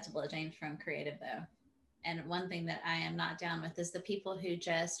unacceptable at James Frone Creative though. And one thing that I am not down with is the people who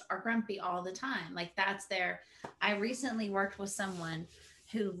just are grumpy all the time. Like I recently worked with someone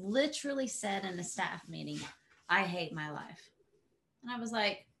who literally said in a staff meeting, I hate my life. And I was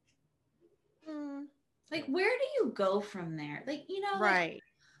like, like, where do you go from there? Like, right.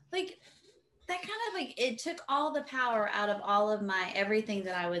 Like that kind of like, it took all the power out of all of my, everything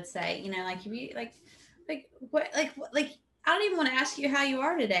that I would say, like, you what, like, I don't even want to ask you how you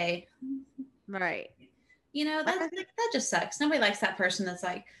are today. Right. That just sucks. Nobody likes that person that's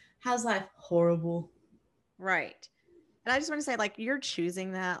like, how's life? Horrible. Right. And I just want to say, like, you're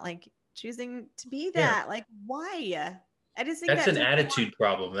choosing that, like choosing to be that, like, why? I just think that's an attitude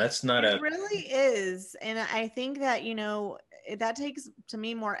problem. That's not it really is. And I think that, that takes to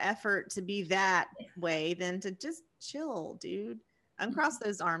me more effort to be that way than to just chill, dude. Uncross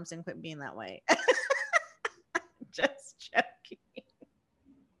those arms and quit being that way. Just joking.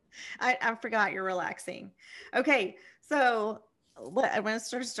 I forgot you're relaxing. Okay. So I want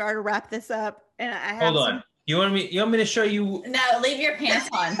to start to wrap this up. And I have hold on. You want me to show you? No, leave your pants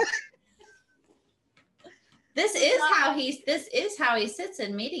on. This is how he sits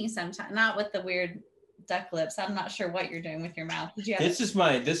in meetings sometimes. Not with the weird duck lips. I'm not sure what you're doing with your mouth. Did you have? Do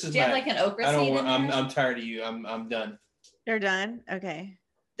you have like an okra seed? I'm tired of you. I'm done. You're done. Okay.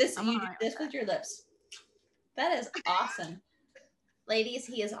 This with your lips. That is awesome, ladies.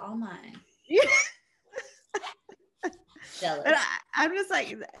 He is all mine. Jealous. But I'm just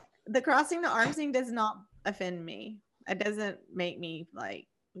like, the crossing the arms thing does not offend me. It doesn't make me like,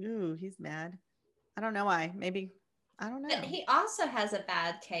 ooh, he's mad. I don't know why. Maybe, I don't know. But he also has a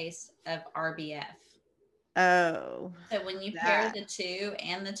bad case of RBF. Oh. So when you pair the two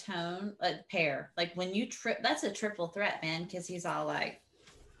and the tone, like when you that's a triple threat, man, because he's all like,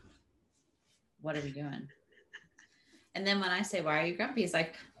 what are we doing? And then when I say, why are you grumpy? He's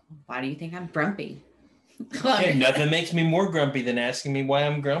like, why do you think I'm grumpy? Nothing makes me more grumpy than asking me why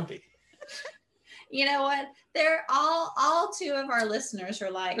I'm grumpy. You know what? They're all two of our listeners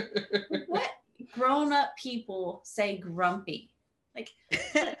are like, what grown-up people say grumpy? Like,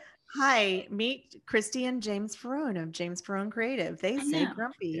 hi, meet Christy and James Ferrone of James Ferrone Creative. They say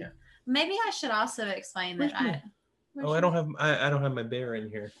grumpy. Yeah. Maybe I should also explain that I don't have my bear in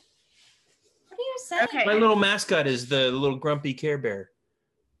here. What are you saying? Okay. My little mascot is the little grumpy Care Bear.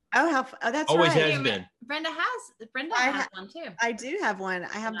 Oh, that's always right. has been. Brenda has one too. I do have one.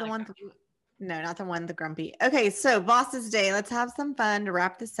 I have the one. No, not the one. The grumpy. Okay, so Boss's Day. Let's have some fun to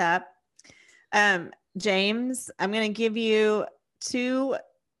wrap this up. James, I'm going to give you 2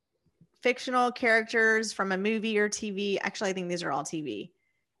 fictional characters from a movie or TV. Actually, I think these are all TV,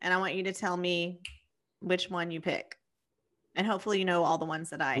 and I want you to tell me which one you pick, and hopefully you know all the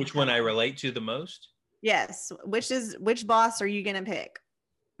ones that Which one I relate to the most? Yes. Which boss are you going to pick?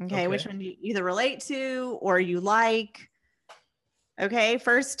 Okay, which one do you either relate to or you like? Okay,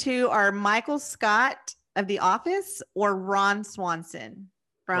 first 2 are Michael Scott of The Office or Ron Swanson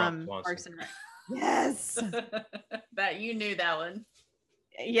from Parks and Rec. Yes. That you knew that one.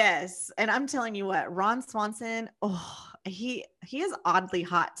 Yes, and I'm telling you what, Ron Swanson, oh, he is oddly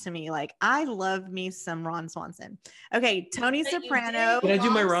hot to me. Like I love me some Ron Swanson. Okay, Tony But you Soprano. did. Can I do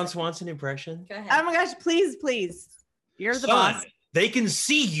my Ron Ron Swanson impression? Go ahead. Oh my gosh, please, please. You're the Son, boss. they can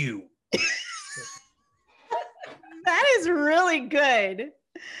see you. That is really good.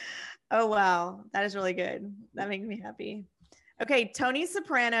 Oh wow, that is really good. That makes me happy. Okay, Tony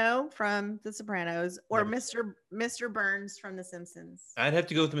Soprano from The Sopranos or Never. Mr. Burns from The Simpsons. I'd have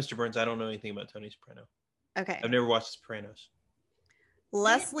to go with Mr. Burns. I don't know anything about Tony Soprano. Okay, I've never watched The Sopranos.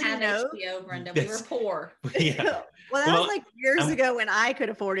 Leslie Have Knope. HBO, Brenda. We were Yes. poor. Yeah, Well, that Well, was like years I'm- ago when I could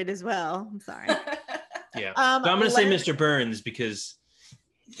afford it as well. I'm sorry. yeah. So I'm gonna say Les- Mr. Burns because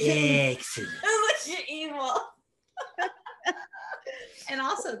excellent. Look at evil. And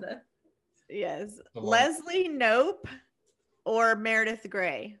also the Yes, Come on. Leslie Knope or Meredith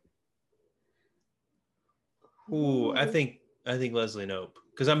Grey. Ooh, I think Leslie Knope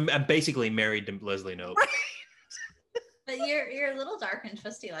because I'm basically married to Leslie Knope. but you're a little dark and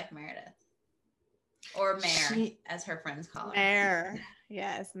twisty like Meredith. Or Mare, She- as her friends call her. Mare.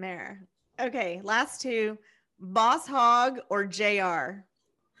 Yes, Mare. Okay, last two. Boss Hog or JR.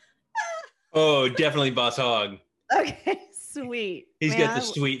 Oh, definitely Boss Hog. Okay, sweet. He's Man, got the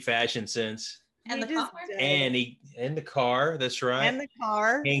sweet fashion sense, And he the just collar? does. and he in the car. That's right. And the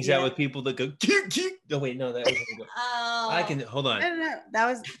car. Hangs Yeah. out with people that go. Keek, keek. No, wait, no, that wasn't good. Oh. I can hold on. No. That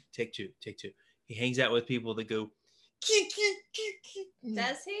was Take two. He hangs out with people that go. Keek, keek, keek, keek.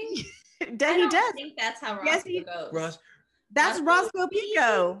 Does he? I he don't does. think that's how Roscoe Yes, he- goes. Ross, That's Roscoe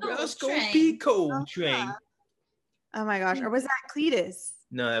Pico. Oh, Roscoe train. Pico Oh, train. Oh my gosh. Or was that Cletus?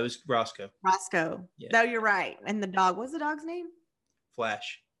 No, that was Roscoe. Roscoe. Yeah. No, you're right. And the dog, what's the dog's name?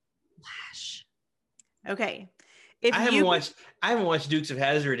 Flash. Flash. Okay. If I you haven't watched Dukes of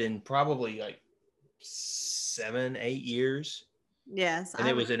Hazzard in probably like 7-8 years, yes, and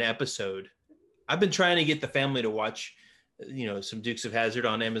it was an episode. I've been trying to get the family to watch, some Dukes of Hazzard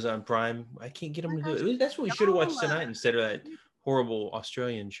on Amazon Prime. I can't get them to do it. That's what we should have watched tonight instead of that horrible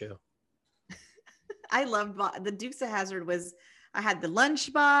Australian show. I loved the Dukes of Hazzard. I had the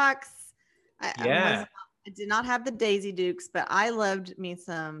lunchbox. I did not have the Daisy Dukes, but I loved me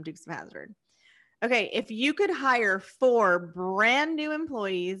some Dukes of Hazzard. Okay, if you could hire 4 brand new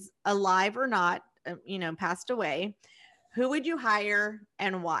employees, alive or not, passed away, who would you hire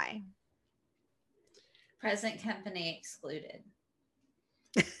and why? Present company excluded.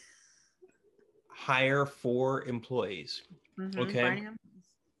 Hire 4 employees. Mhm, Okay. brand new.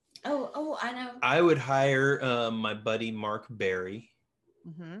 Oh, I know. I would hire my buddy Mark Berry.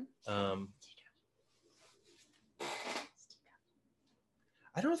 Mhm.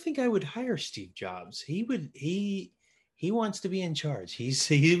 I don't think I would hire Steve Jobs. He wants to be in charge.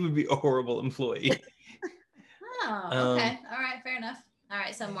 He would be a horrible employee. Oh, okay. All right, fair enough. All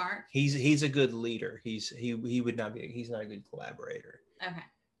right, so Mark. He's a good leader. He would not be. He's not a good collaborator. Okay.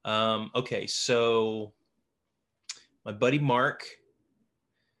 Okay, so my buddy Mark,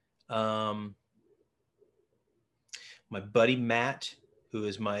 my buddy Matt, who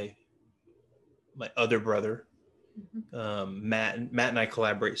is my other brother. Matt and I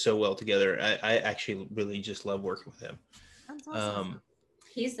collaborate so well together. I actually really just love working with him. That's awesome.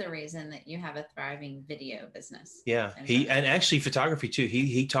 He's the reason that you have a thriving video business. Yeah, and actually photography too.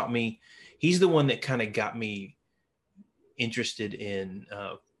 He taught me. He's the one that kind of got me interested in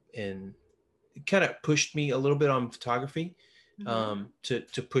kind of pushed me a little bit on photography,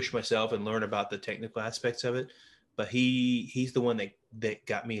 to push myself and learn about the technical aspects of it. But he's the one that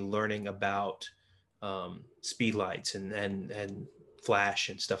got me learning about speed lights and flash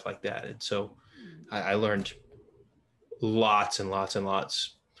and stuff like that. And so I learned lots and lots and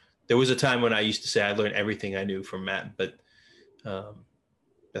lots. There was a time when I used to say I learned everything I knew from Matt, but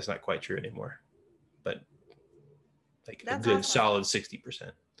that's not quite true anymore. But like That's a good awesome. solid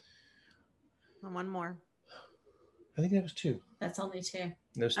 60%. And one more. I think that was 2. That's only 2.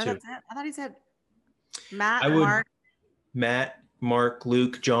 Those Oh, 2. that's it. I thought he said Matt, I would- Mark. Matt, Mark,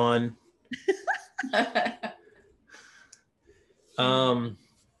 Luke, John.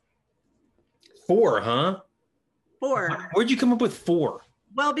 4, huh? 4. Where'd you come up with 4?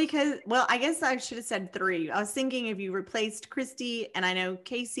 Well, I guess I should have said 3. I was thinking if you replaced Christy, and I know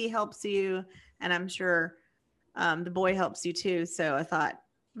Casey helps you, and I'm sure the boy helps you too. So I thought,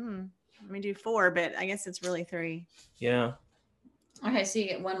 let me do 4, but I guess it's really 3. Yeah. Okay, so you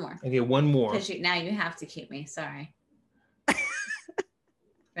get one more. Okay, one more. Because now you have to keep me. Sorry.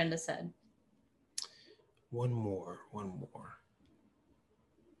 Brenda said. One more.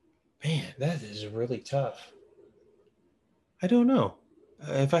 Man, that is really tough. I don't know.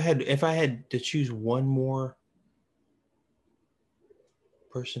 If I had to choose one more,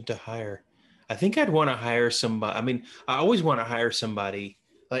 person to hire. I think I'd want to hire somebody. I mean, I always want to hire somebody.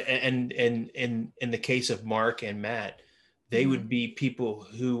 Like, and in the case of Mark and Matt, they would be people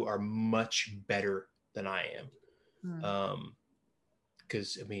who are much better than I am.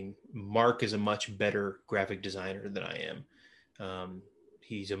 Because I mean, Mark is a much better graphic designer than I am.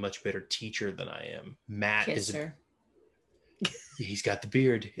 He's a much better teacher than I am. Matt he's got the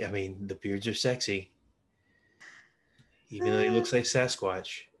beard. I mean, the beards are sexy. Even though he looks like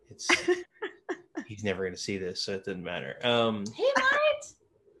Sasquatch, he's never going to see this, so it doesn't matter. He might.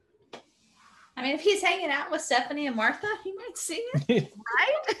 I mean, if he's hanging out with Stephanie and Martha, he might see it,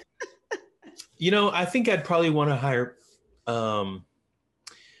 right? You know, I think I'd probably want to hire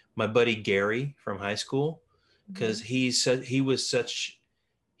my buddy Gary from high school, because he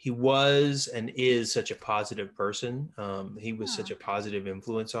was and is such a positive person. He was such a positive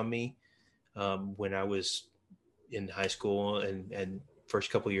influence on me when I was in high school and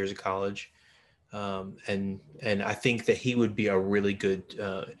first couple of years of college. And I think that he would be a really good,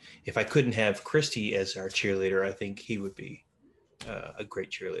 if I couldn't have Christy as our cheerleader, I think he would be a great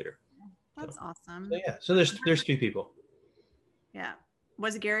cheerleader. That's awesome. So yeah, so there's 2 people. Yeah.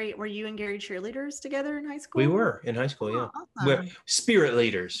 Were you and Gary cheerleaders together in high school? We were in high school, yeah. Awesome. We're spirit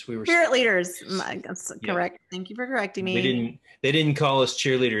leaders. We were spirit leaders. That's correct. Yeah. Thank you for correcting me. They didn't call us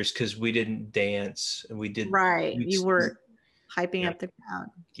cheerleaders because we didn't dance, and we did. Right. You were hyping up the crowd.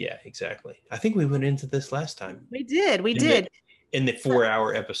 Yeah, exactly. I think we went into this last time. We did. In the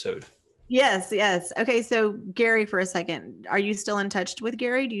 4-hour episode. Yes. Okay, so Gary, for a second, are you still in touch with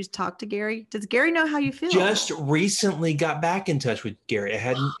Gary? Do you talk to Gary? Does Gary know how you feel? Just recently got back in touch with Gary. I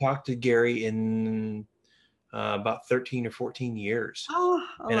hadn't talked to Gary in about 13 or 14 years. Oh,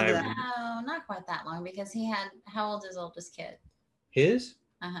 not quite that long, because how old is oldest kid? His?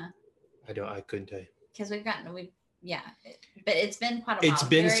 I couldn't tell you. Because but it's been quite a while. It's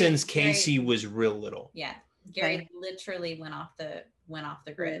been since Casey was real little. Yeah. Gary literally went off the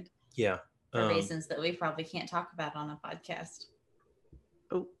grid. Yeah. For reasons that we probably can't talk about on a podcast.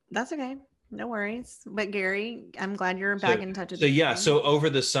 Oh, that's okay. No worries. But Gary, I'm glad you're back in touch with So over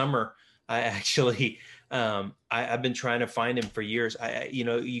the summer, I actually I've been trying to find him for years.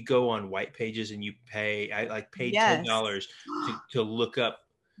 You go on White Pages and you paid $10 to look up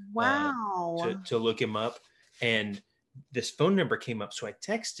to look him up, and this phone number came up, so I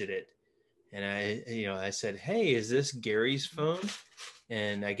texted it, and I said, "Hey, is this Gary's phone?"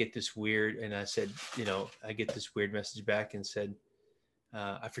 And I get this weird, and I said, I get this weird message back and said,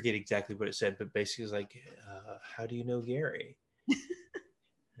 I forget exactly what it said, but basically it's like, how do you know Gary?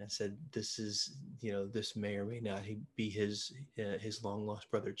 And I said, this is, this may or may not be his long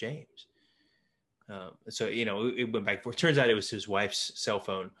lost brother, James. So, it went back and forth. Turns out it was his wife's cell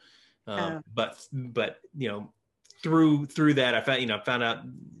phone. But through that, I found out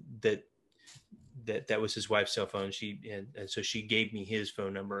that was his wife's cell phone. And so she gave me his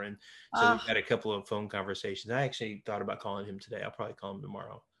phone number, and so we had a couple of phone conversations. I actually thought about calling him today. I'll probably call him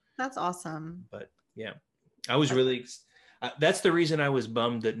tomorrow. That's awesome. But yeah, I was really. That's the reason I was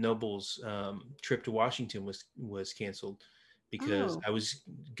bummed that Noble's trip to Washington was canceled, because I was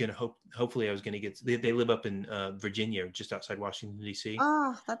gonna hopefully I was gonna get. They live up in Virginia, just outside Washington D.C.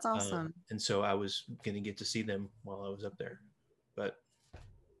 Oh, that's awesome. And so I was gonna get to see them while I was up there, but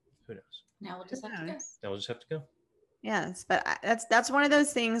who knows? Now we'll just have to go. Yes, but that's one of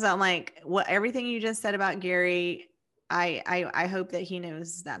those things. I'm like, everything you just said about Gary, I hope that he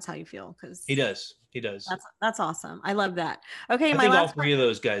knows that's how you feel, because he does. That's awesome. I love that. Okay, I think all 3 of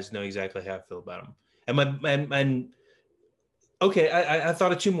those guys know exactly how I feel about him. And okay, I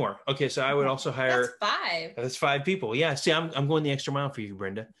thought of 2 more. Okay, so I would also hire. That's 5. That's 5 people. Yeah. See, I'm going the extra mile for you,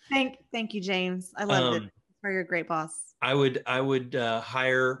 Brenda. Thank you, James. I love it. You're a great boss. I would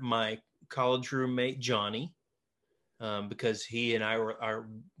hire my college roommate Johnny, because he and I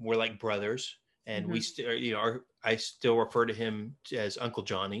were like brothers, and we still, I still refer to him as Uncle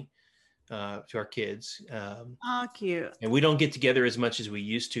Johnny to our kids. Cute. And we don't get together as much as we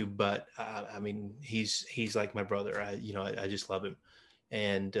used to, but I mean, he's like my brother. I just love him.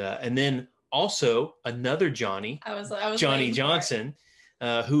 And then also another Johnny, I was Johnny Johnson.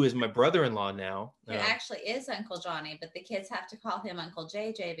 Who is my brother-in-law now. It actually is Uncle Johnny, but the kids have to call him Uncle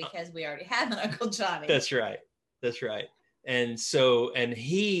JJ because we already have an Uncle Johnny. That's right. And so, and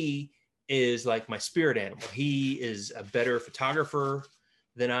he is like my spirit animal. He is a better photographer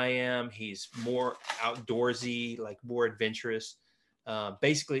than I am. He's more outdoorsy, like more adventurous.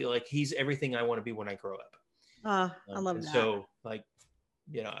 Basically, like he's everything I want to be when I grow up. I love that. So, like,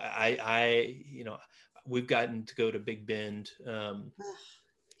 we've gotten to go to Big Bend.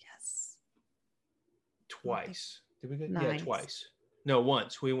 Yes. Twice. Did we go? Nice. Yeah, twice. No,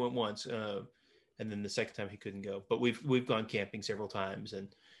 once we went once, and then the second time he couldn't go. But we've gone camping several times, and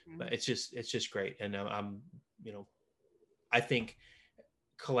it's just great. And I'm I think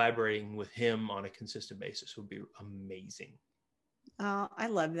collaborating with him on a consistent basis would be amazing. Oh, I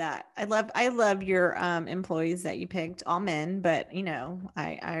love that. I love your employees that you picked, all men, but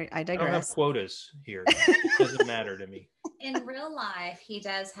I I don't have digress. quotas here. It doesn't matter to me. In real life, he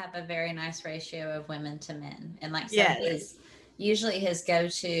does have a very nice ratio of women to men. And like so Yes. usually his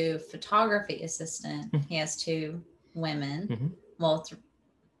go-to photography assistant, he has 2 women. Well,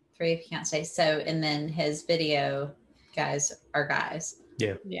 3 if you can't say so. And then his video guys are guys.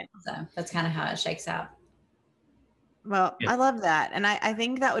 Yeah. So that's kind of how it shakes out. Well, I love that. And I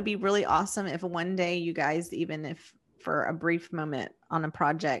think that would be really awesome if one day you guys, even if for a brief moment on a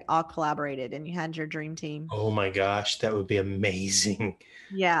project, all collaborated and you had your dream team. Oh my gosh, that would be amazing.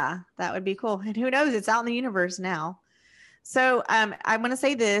 Yeah, that would be cool. And who knows, it's out in the universe now. So I want to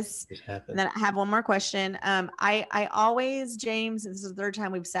say this, and then I have one more question. I always, James, this is the third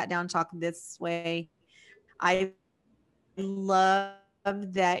time we've sat down and talked this way. I love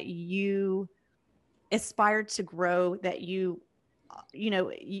that you aspired to grow, that you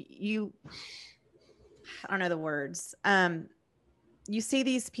I don't know the words. You see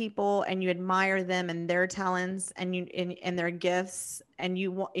these people and you admire them and their talents and their gifts, and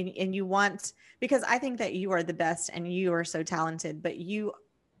you want, because I think that you are the best and you are so talented, but you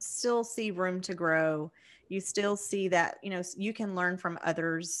still see room to grow. You still see that, you can learn from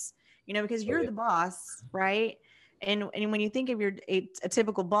others, because you're the boss, right? And when you think of a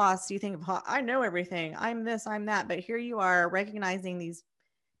typical boss, you think of, I know everything, I'm this, I'm that, but here you are recognizing these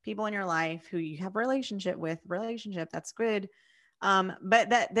people in your life who you have relationship, that's good. But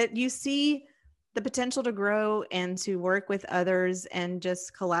that you see the potential to grow and to work with others and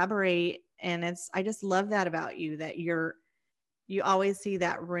just collaborate. And I just love that about you, that you always see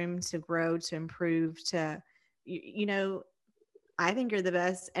that room to grow, to improve, I think you're the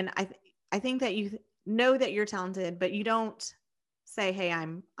best. And I think that you know that you're talented, but you don't say, hey,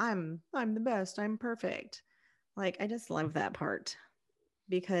 I'm the best, I'm perfect. Like, I just love that part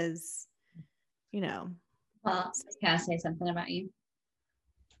because, Well, can I say something about you?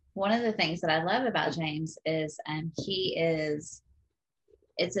 One of the things that I love about James is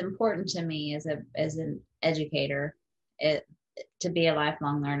it's important to me as an educator to be a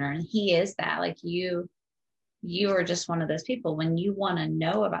lifelong learner. And he is that. Like you are just one of those people. When you want to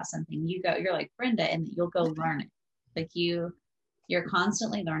know about something, you're like Brenda, and you'll go learn it. Like you're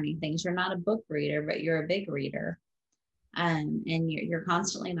constantly learning things. You're not a book reader, but you're a big reader. And you're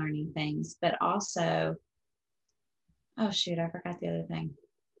constantly learning things, but also, oh shoot, I forgot the other thing.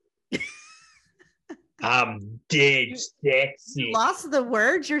 I'm dead sexy. You lost the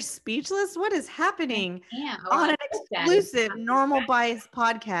words. You're speechless. What is happening on an exclusive Normal Bias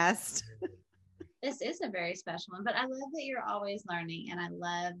podcast? This is a very special one, but I love that you're always learning, and I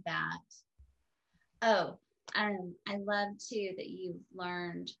love that. Oh, I love too that you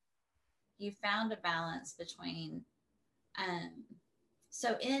found a balance between.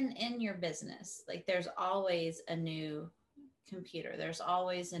 So in your business, like there's always a new computer, there's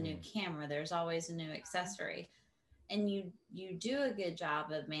always a new camera, there's always a new accessory, and you do a good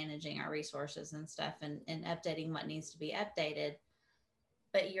job of managing our resources and stuff and updating what needs to be updated,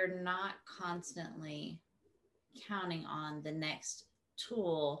 but you're not constantly counting on the next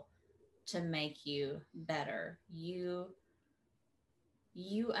tool to make you better. You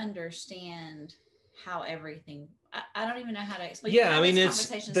understand how everything, I don't even know how to explain. Yeah, I mean, it's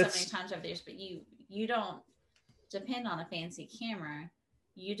conversation so many times over the years, but you don't depend on a fancy camera.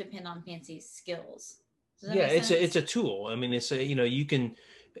 You depend on fancy skills. Yeah, it's a tool. I mean, it's you can.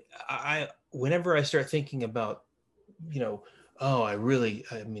 Whenever I start thinking about,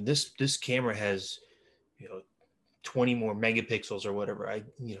 this camera has, 20 more megapixels or whatever. I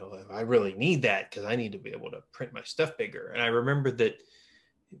really need that because I need to be able to print my stuff bigger. And I remember that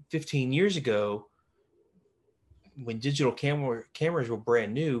 15 years ago, when digital cameras were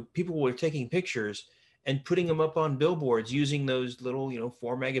brand new, people were taking pictures and putting them up on billboards using those little,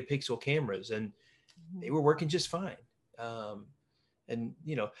 4 megapixel cameras, and they were working just fine. And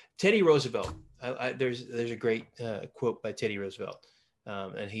Teddy Roosevelt, there's a great quote by Teddy Roosevelt,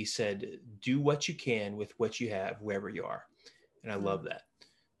 and he said, "Do what you can with what you have, wherever you are," and I love that.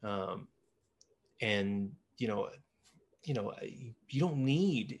 And you don't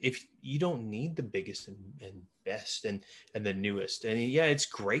need the biggest and best and the newest. And yeah, it's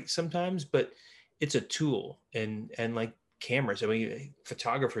great sometimes, but it's a tool. And like cameras, I mean,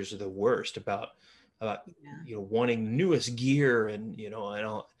 photographers are the worst about wanting newest gear and and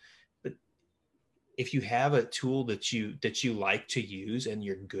all, but if you have a tool that you like to use and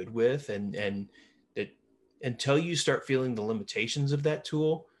you're good with, and that until you start feeling the limitations of that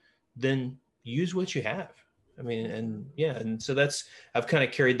tool, then use what you have. I mean, and yeah, and so I've kind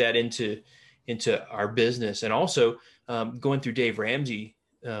of carried that into our business, and also going through Dave Ramsey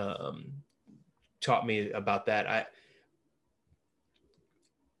taught me about that.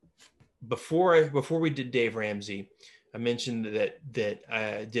 Before we did Dave Ramsey, I mentioned that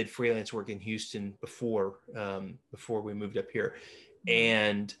I did freelance work in Houston before we moved up here,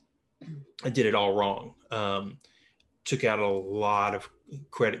 and I did it all wrong. Took out a lot of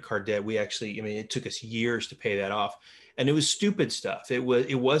credit card debt. It took us years to pay that off, and it was stupid stuff. It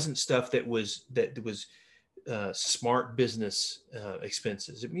wasn't stuff that was smart business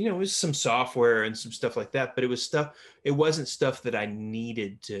expenses. It was some software and some stuff like that, but it wasn't stuff that I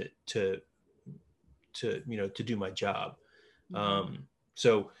needed to do my job.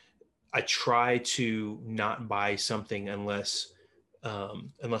 So I try to not buy something unless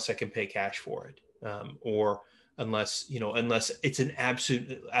I can pay cash for it, or unless it's an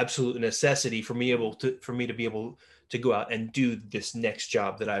absolute necessity for me to be able to go out and do this next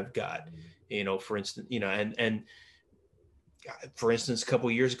job that I've got. For instance, and for instance, a couple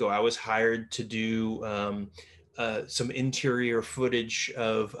of years ago, I was hired to do some interior footage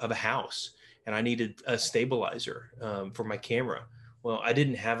of a house, and I needed a stabilizer for my camera. Well, I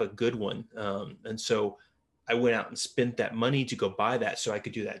didn't have a good one, and so I went out and spent that money to go buy that so I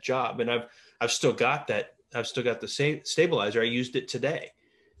could do that job. And I've still got that. I've still got the stabilizer. I used it today.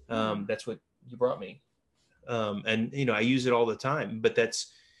 That's what you brought me, and I use it all the time. But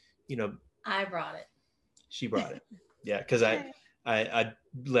that's I brought it. She brought it. Yeah, because I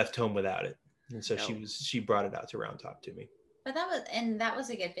left home without it, and so she brought it out to Round Top to me. But that was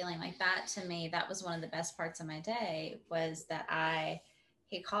a good feeling. Like that to me, that was one of the best parts of my day, was that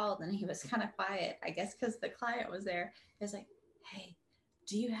he called and he was kind of quiet, I guess because the client was there. He was like, "Hey,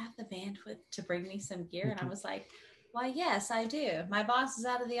 do you have the bandwidth to bring me some gear?" And I was like, "Why, yes, I do. My boss is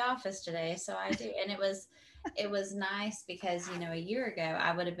out of the office today, so I do." And it was nice because, a year ago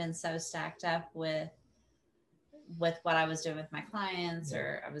I would have been so stacked up with what I was doing with my clients,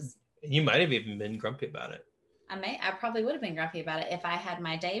 or you might have even been grumpy about it. I probably would have been grumpy about it if I had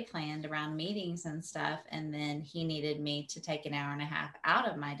my day planned around meetings and stuff, and then he needed me to take an hour and a half out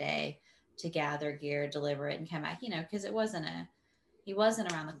of my day to gather gear, deliver it, and come back, because he wasn't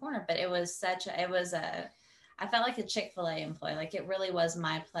around the corner. But I felt like a Chick-fil-A employee. Like, it really was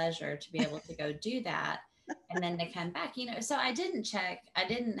my pleasure to be able to go do that and then to come back, so I didn't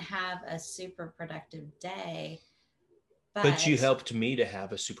have a super productive day. But you helped me to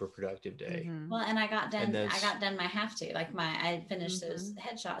have a super productive day. Well, and I got done my have to, like I finished those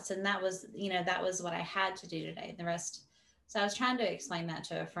headshots, and that was what I had to do today. The rest. So I was trying to explain that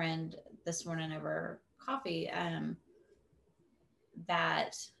to a friend this morning over coffee,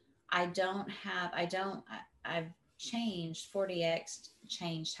 that I've changed 40X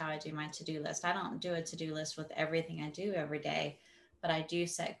changed how I do my to-do list. I don't do a to-do list with everything I do every day, but I do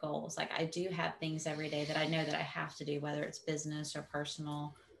set goals. Like, I do have things every day that I know that I have to do, whether it's business or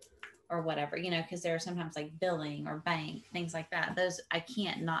personal or whatever, because there are sometimes like billing or bank, things like that. Those, I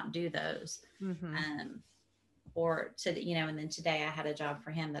can't not do those. Or and then today I had a job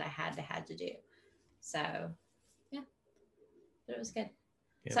for him that I had to do. So yeah, but it was good.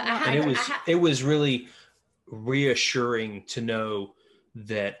 Yeah. So it was really reassuring to know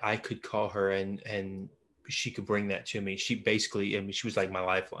that I could call her and she could bring that to me. She basically, she was like my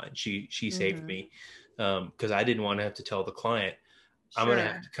lifeline. She saved me because I didn't want to have to tell the client, I'm going to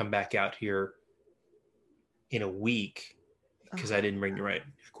have to come back out here in a week because I didn't bring the right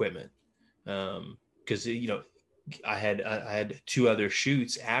equipment. Because I had 2 other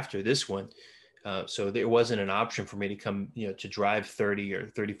shoots after this one, so there wasn't an option for me to come, to drive 30 or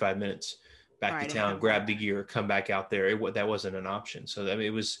 35 minutes back to town, grab the gear, come back out there. That wasn't an option. So I mean,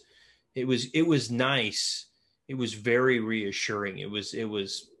 it was nice. It was very reassuring. It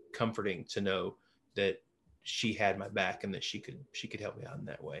was comforting to know that she had my back and that she could help me out in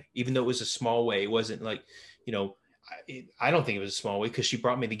that way. Even though it was a small way, it wasn't like, I don't think it was a small way because she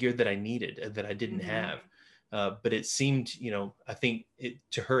brought me the gear that I needed, that I didn't have. But it seemed, I think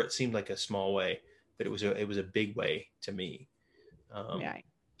to her, it seemed like a small way, but it was a big way to me.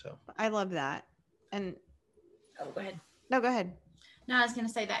 So I love that. And go ahead. No, go ahead. No, I was going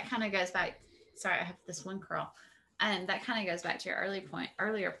to say that kind of goes back. Sorry, I have this one curl. And that kind of goes back to your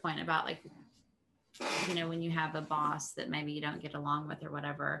earlier point about, like, when you have a boss that maybe you don't get along with or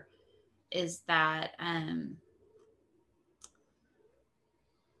whatever, is that,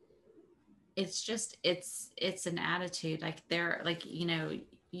 it's just, it's an attitude. Like, they're like,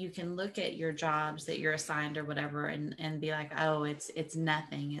 you can look at your jobs that you're assigned or whatever and be like, oh, it's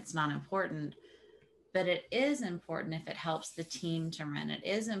nothing, it's not important. But it is important if it helps the team to run. It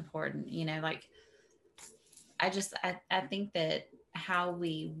is important, like I think that how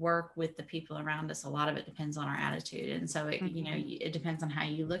we work with the people around us, a lot of it depends on our attitude. And so it, it depends on how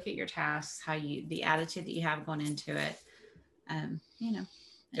you look at your tasks, the attitude that you have going into it. And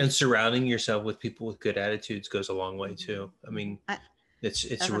surrounding yourself with people with good attitudes goes a long way too. I mean,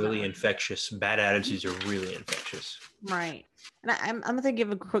 it's really infectious. Bad attitudes are really infectious. Right. And I'm going to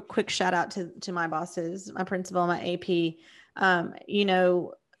give a quick shout out to my bosses, my principal, my AP,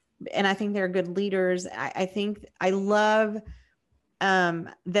 and I think they're good leaders. I think I love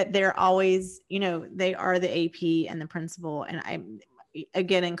that they're always, they are the AP and the principal. And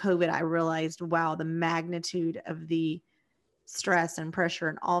again, in COVID, I realized, wow, the magnitude of the stress and pressure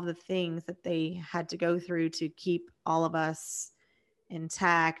and all the things that they had to go through to keep all of us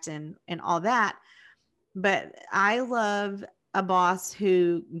intact and all that. But I love a boss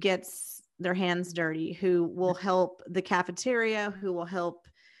who gets their hands dirty, who will help the cafeteria, who will help,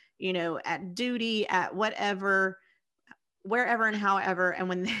 at duty, at whatever, wherever and however. And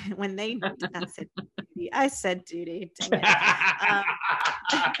when they I said duty. Dang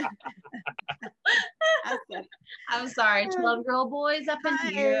it. I'm sorry, 12-year-old boys up in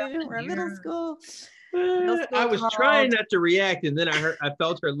here. We're middle school. I was trying not to react, and then I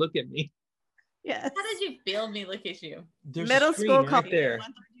felt her look at me. Yes. How did you feel me look at you? There's middle school right there.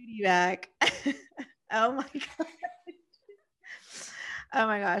 Want their duty back. Oh my god. Oh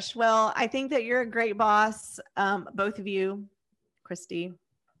my gosh. Well, I think that you're a great boss, both of you, Christy.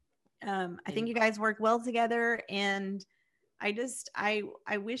 I think you guys work well together, and I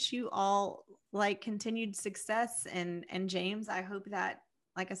wish you all like continued success. And James, I hope that,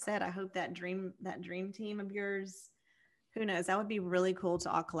 like I said, I hope that dream team of yours, who knows, that would be really cool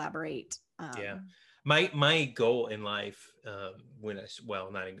to all collaborate. Yeah. My goal in life, not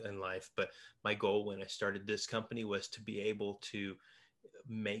in life, but my goal when I started this company was to be able to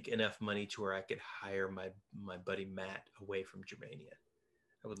make enough money to where I could hire my buddy Matt away from Germania.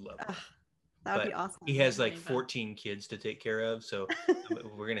 I would love that. That would be awesome. He has like 14 kids to take care of, so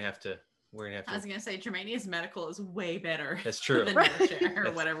we're gonna have to. I was gonna say Germania's medical is way better. That's true. Than Medicare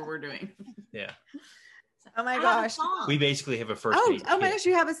or whatever we're doing. Yeah. Oh my gosh. We basically have a first. Oh my gosh,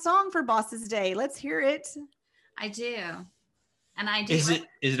 you have a song for Boss's Day. Let's hear it. I do. And I do. Is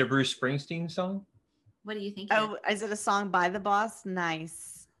it a Bruce Springsteen song? What do you think? Oh, is it a song by the boss?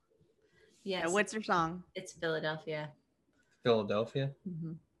 Nice. Yes. What's your song? It's Philadelphia. Philadelphia?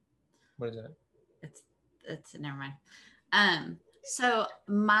 Mm-hmm. What is that? It's never mind. So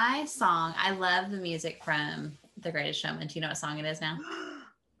my song, I love the music from The Greatest Showman. Do you know what song it is now?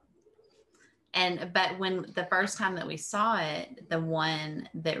 But when the first time that we saw it, the one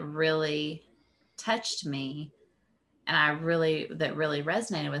that really touched me and that really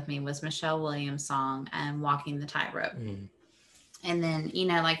resonated with me was Michelle Williams' song, Walking the Tightrope. Mm. And then,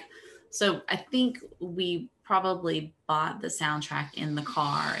 so I think we probably bought the soundtrack in the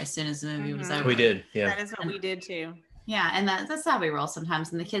car as soon as the movie was over. We did. Yeah. That is what we did too. Yeah. And that's how we roll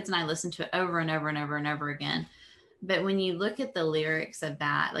sometimes. And the kids and I listen to it over and over and over and over again. But when you look at the lyrics of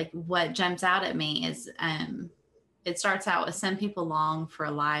that, like what jumps out at me is it starts out with, some people long for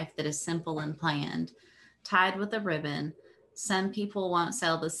a life that is simple and planned, tied with a ribbon. Some people won't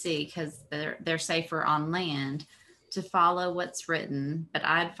sail the sea because they're safer on land, to follow what's written. But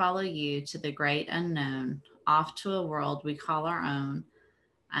I'd follow you to the great unknown, off to a world we call our own.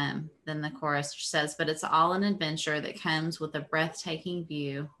 Then the chorus says, but it's all an adventure that comes with a breathtaking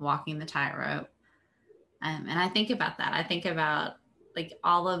view, walking the tightrope. And I think about that. I think about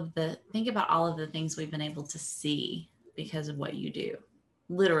all of the things we've been able to see because of what you do,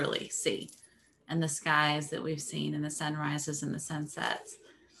 literally see, and the skies that we've seen and the sunrises and the sunsets.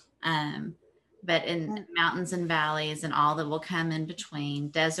 But in mountains and valleys and all that will come in between,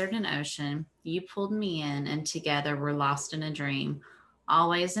 desert and ocean, you pulled me in, and together we're lost in a dream,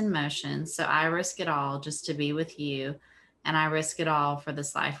 always in motion. So I risk it all just to be with you, and I risk it all for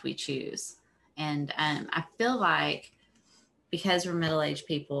this life we choose. And I feel like because we're middle-aged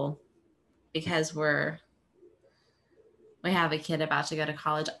people, because we have a kid about to go to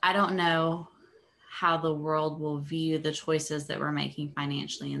college, I don't know how the world will view the choices that we're making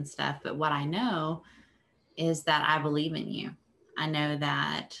financially and stuff. But what I know is that I believe in you. I know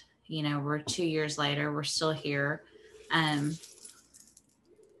that, we're 2 years later, we're still here.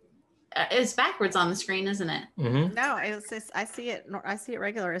 It's backwards on the screen, isn't it? Mm-hmm. No, I see it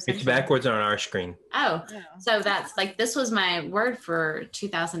regular. It's backwards on our screen. Oh, yeah. So that's this was my word for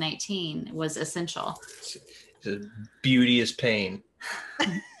 2018 was essential. Beauty is pain.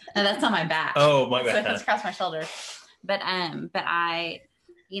 No, that's on my back. Oh, my So bad. it's across my shoulder. But I,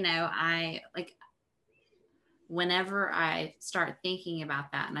 I like whenever I start thinking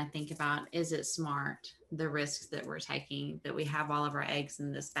about that and I think about, is it smart, the risks that we're taking, that we have all of our eggs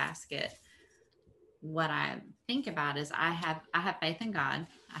in this basket? What I think about is I have faith in God.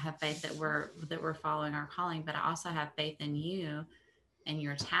 I have faith that we're following our calling, but I also have faith in you and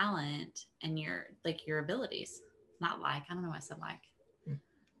your talent and your abilities. Not like, I don't know why I said like.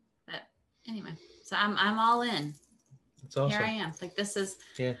 But anyway, so I'm all in. That's awesome. Here I am. Like, this is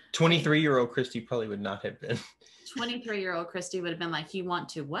 23-year-old Christy probably would not have been. 23-year-old Christy would have been like, you want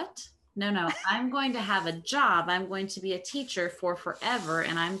to what? No, I'm going to have a job. I'm going to be a teacher for forever,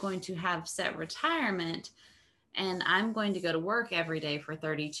 and I'm going to have set retirement, and I'm going to go to work every day for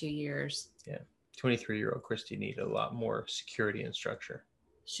 32 years. Yeah. 23-year-old Christy needed a lot more security and structure.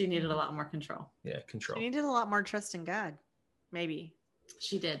 She needed a lot more control. Yeah, control. She needed a lot more trust in God, maybe.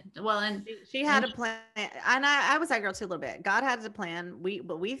 She did. Well, and she had a plan, and I was that girl too a little bit. God had a plan.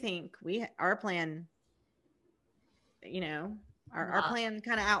 But we think our plan, our plan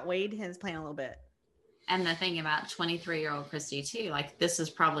kind of outweighed his plan a little bit. And the thing about 23-year-old Christy too, like, this is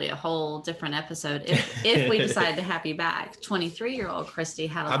probably a whole different episode if we decide to have you back. 23-year-old Christy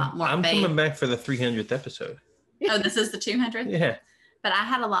had a lot more faith. I'm coming back for the 300th episode. Oh, this is the 200th? Yeah. But I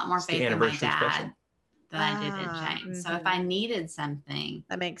had a lot more faith in my dad special. than I did in James. So if I needed something,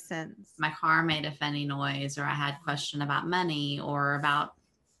 that makes sense. My car made a funny noise, or I had a question about money or about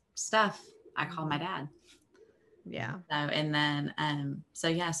stuff, I called my dad. Yeah. So, and then,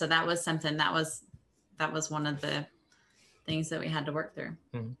 so that was something that was one of the things that we had to work through.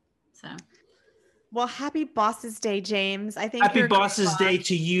 Mm-hmm. So, well, happy Bosses Day, James. I think happy Bosses Day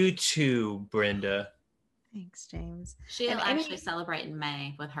to you too, Brenda. Thanks, James. She'll actually celebrate in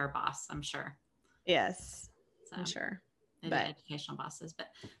May with her boss, I'm sure. Yes, so, I'm sure. But educational bosses. But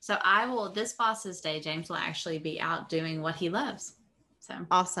so this Bosses Day, James will actually be out doing what he loves. So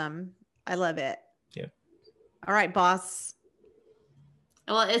awesome. I love it. Yeah. All right, boss.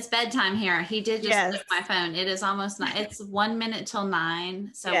 Well, it's bedtime here. He did just look my phone. It is almost 9. It's 1 minute till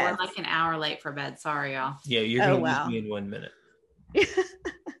 9. So we're like an hour late for bed. Sorry, y'all. Yeah, you're going to lose me in 1 minute.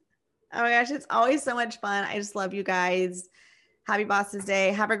 Oh my gosh, it's always so much fun. I just love you guys. Happy Bosses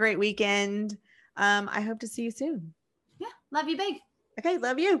Day. Have a great weekend. I hope to see you soon. Yeah, love you big. Okay,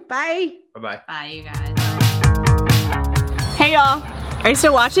 love you. Bye. Bye-bye. Bye, you guys. Hey, y'all. Are you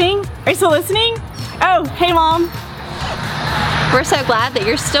still watching? Are you still listening? Oh, hey, Mom. We're so glad that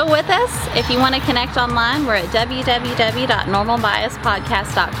you're still with us. If you want to connect online, we're at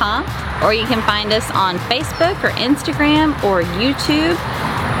www.normalbiaspodcast.com, or you can find us on Facebook or Instagram or YouTube.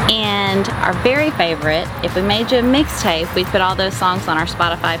 And our very favorite, if we made you a mixtape, we'd put all those songs on our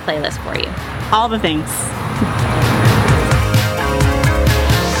Spotify playlist for you. All the things.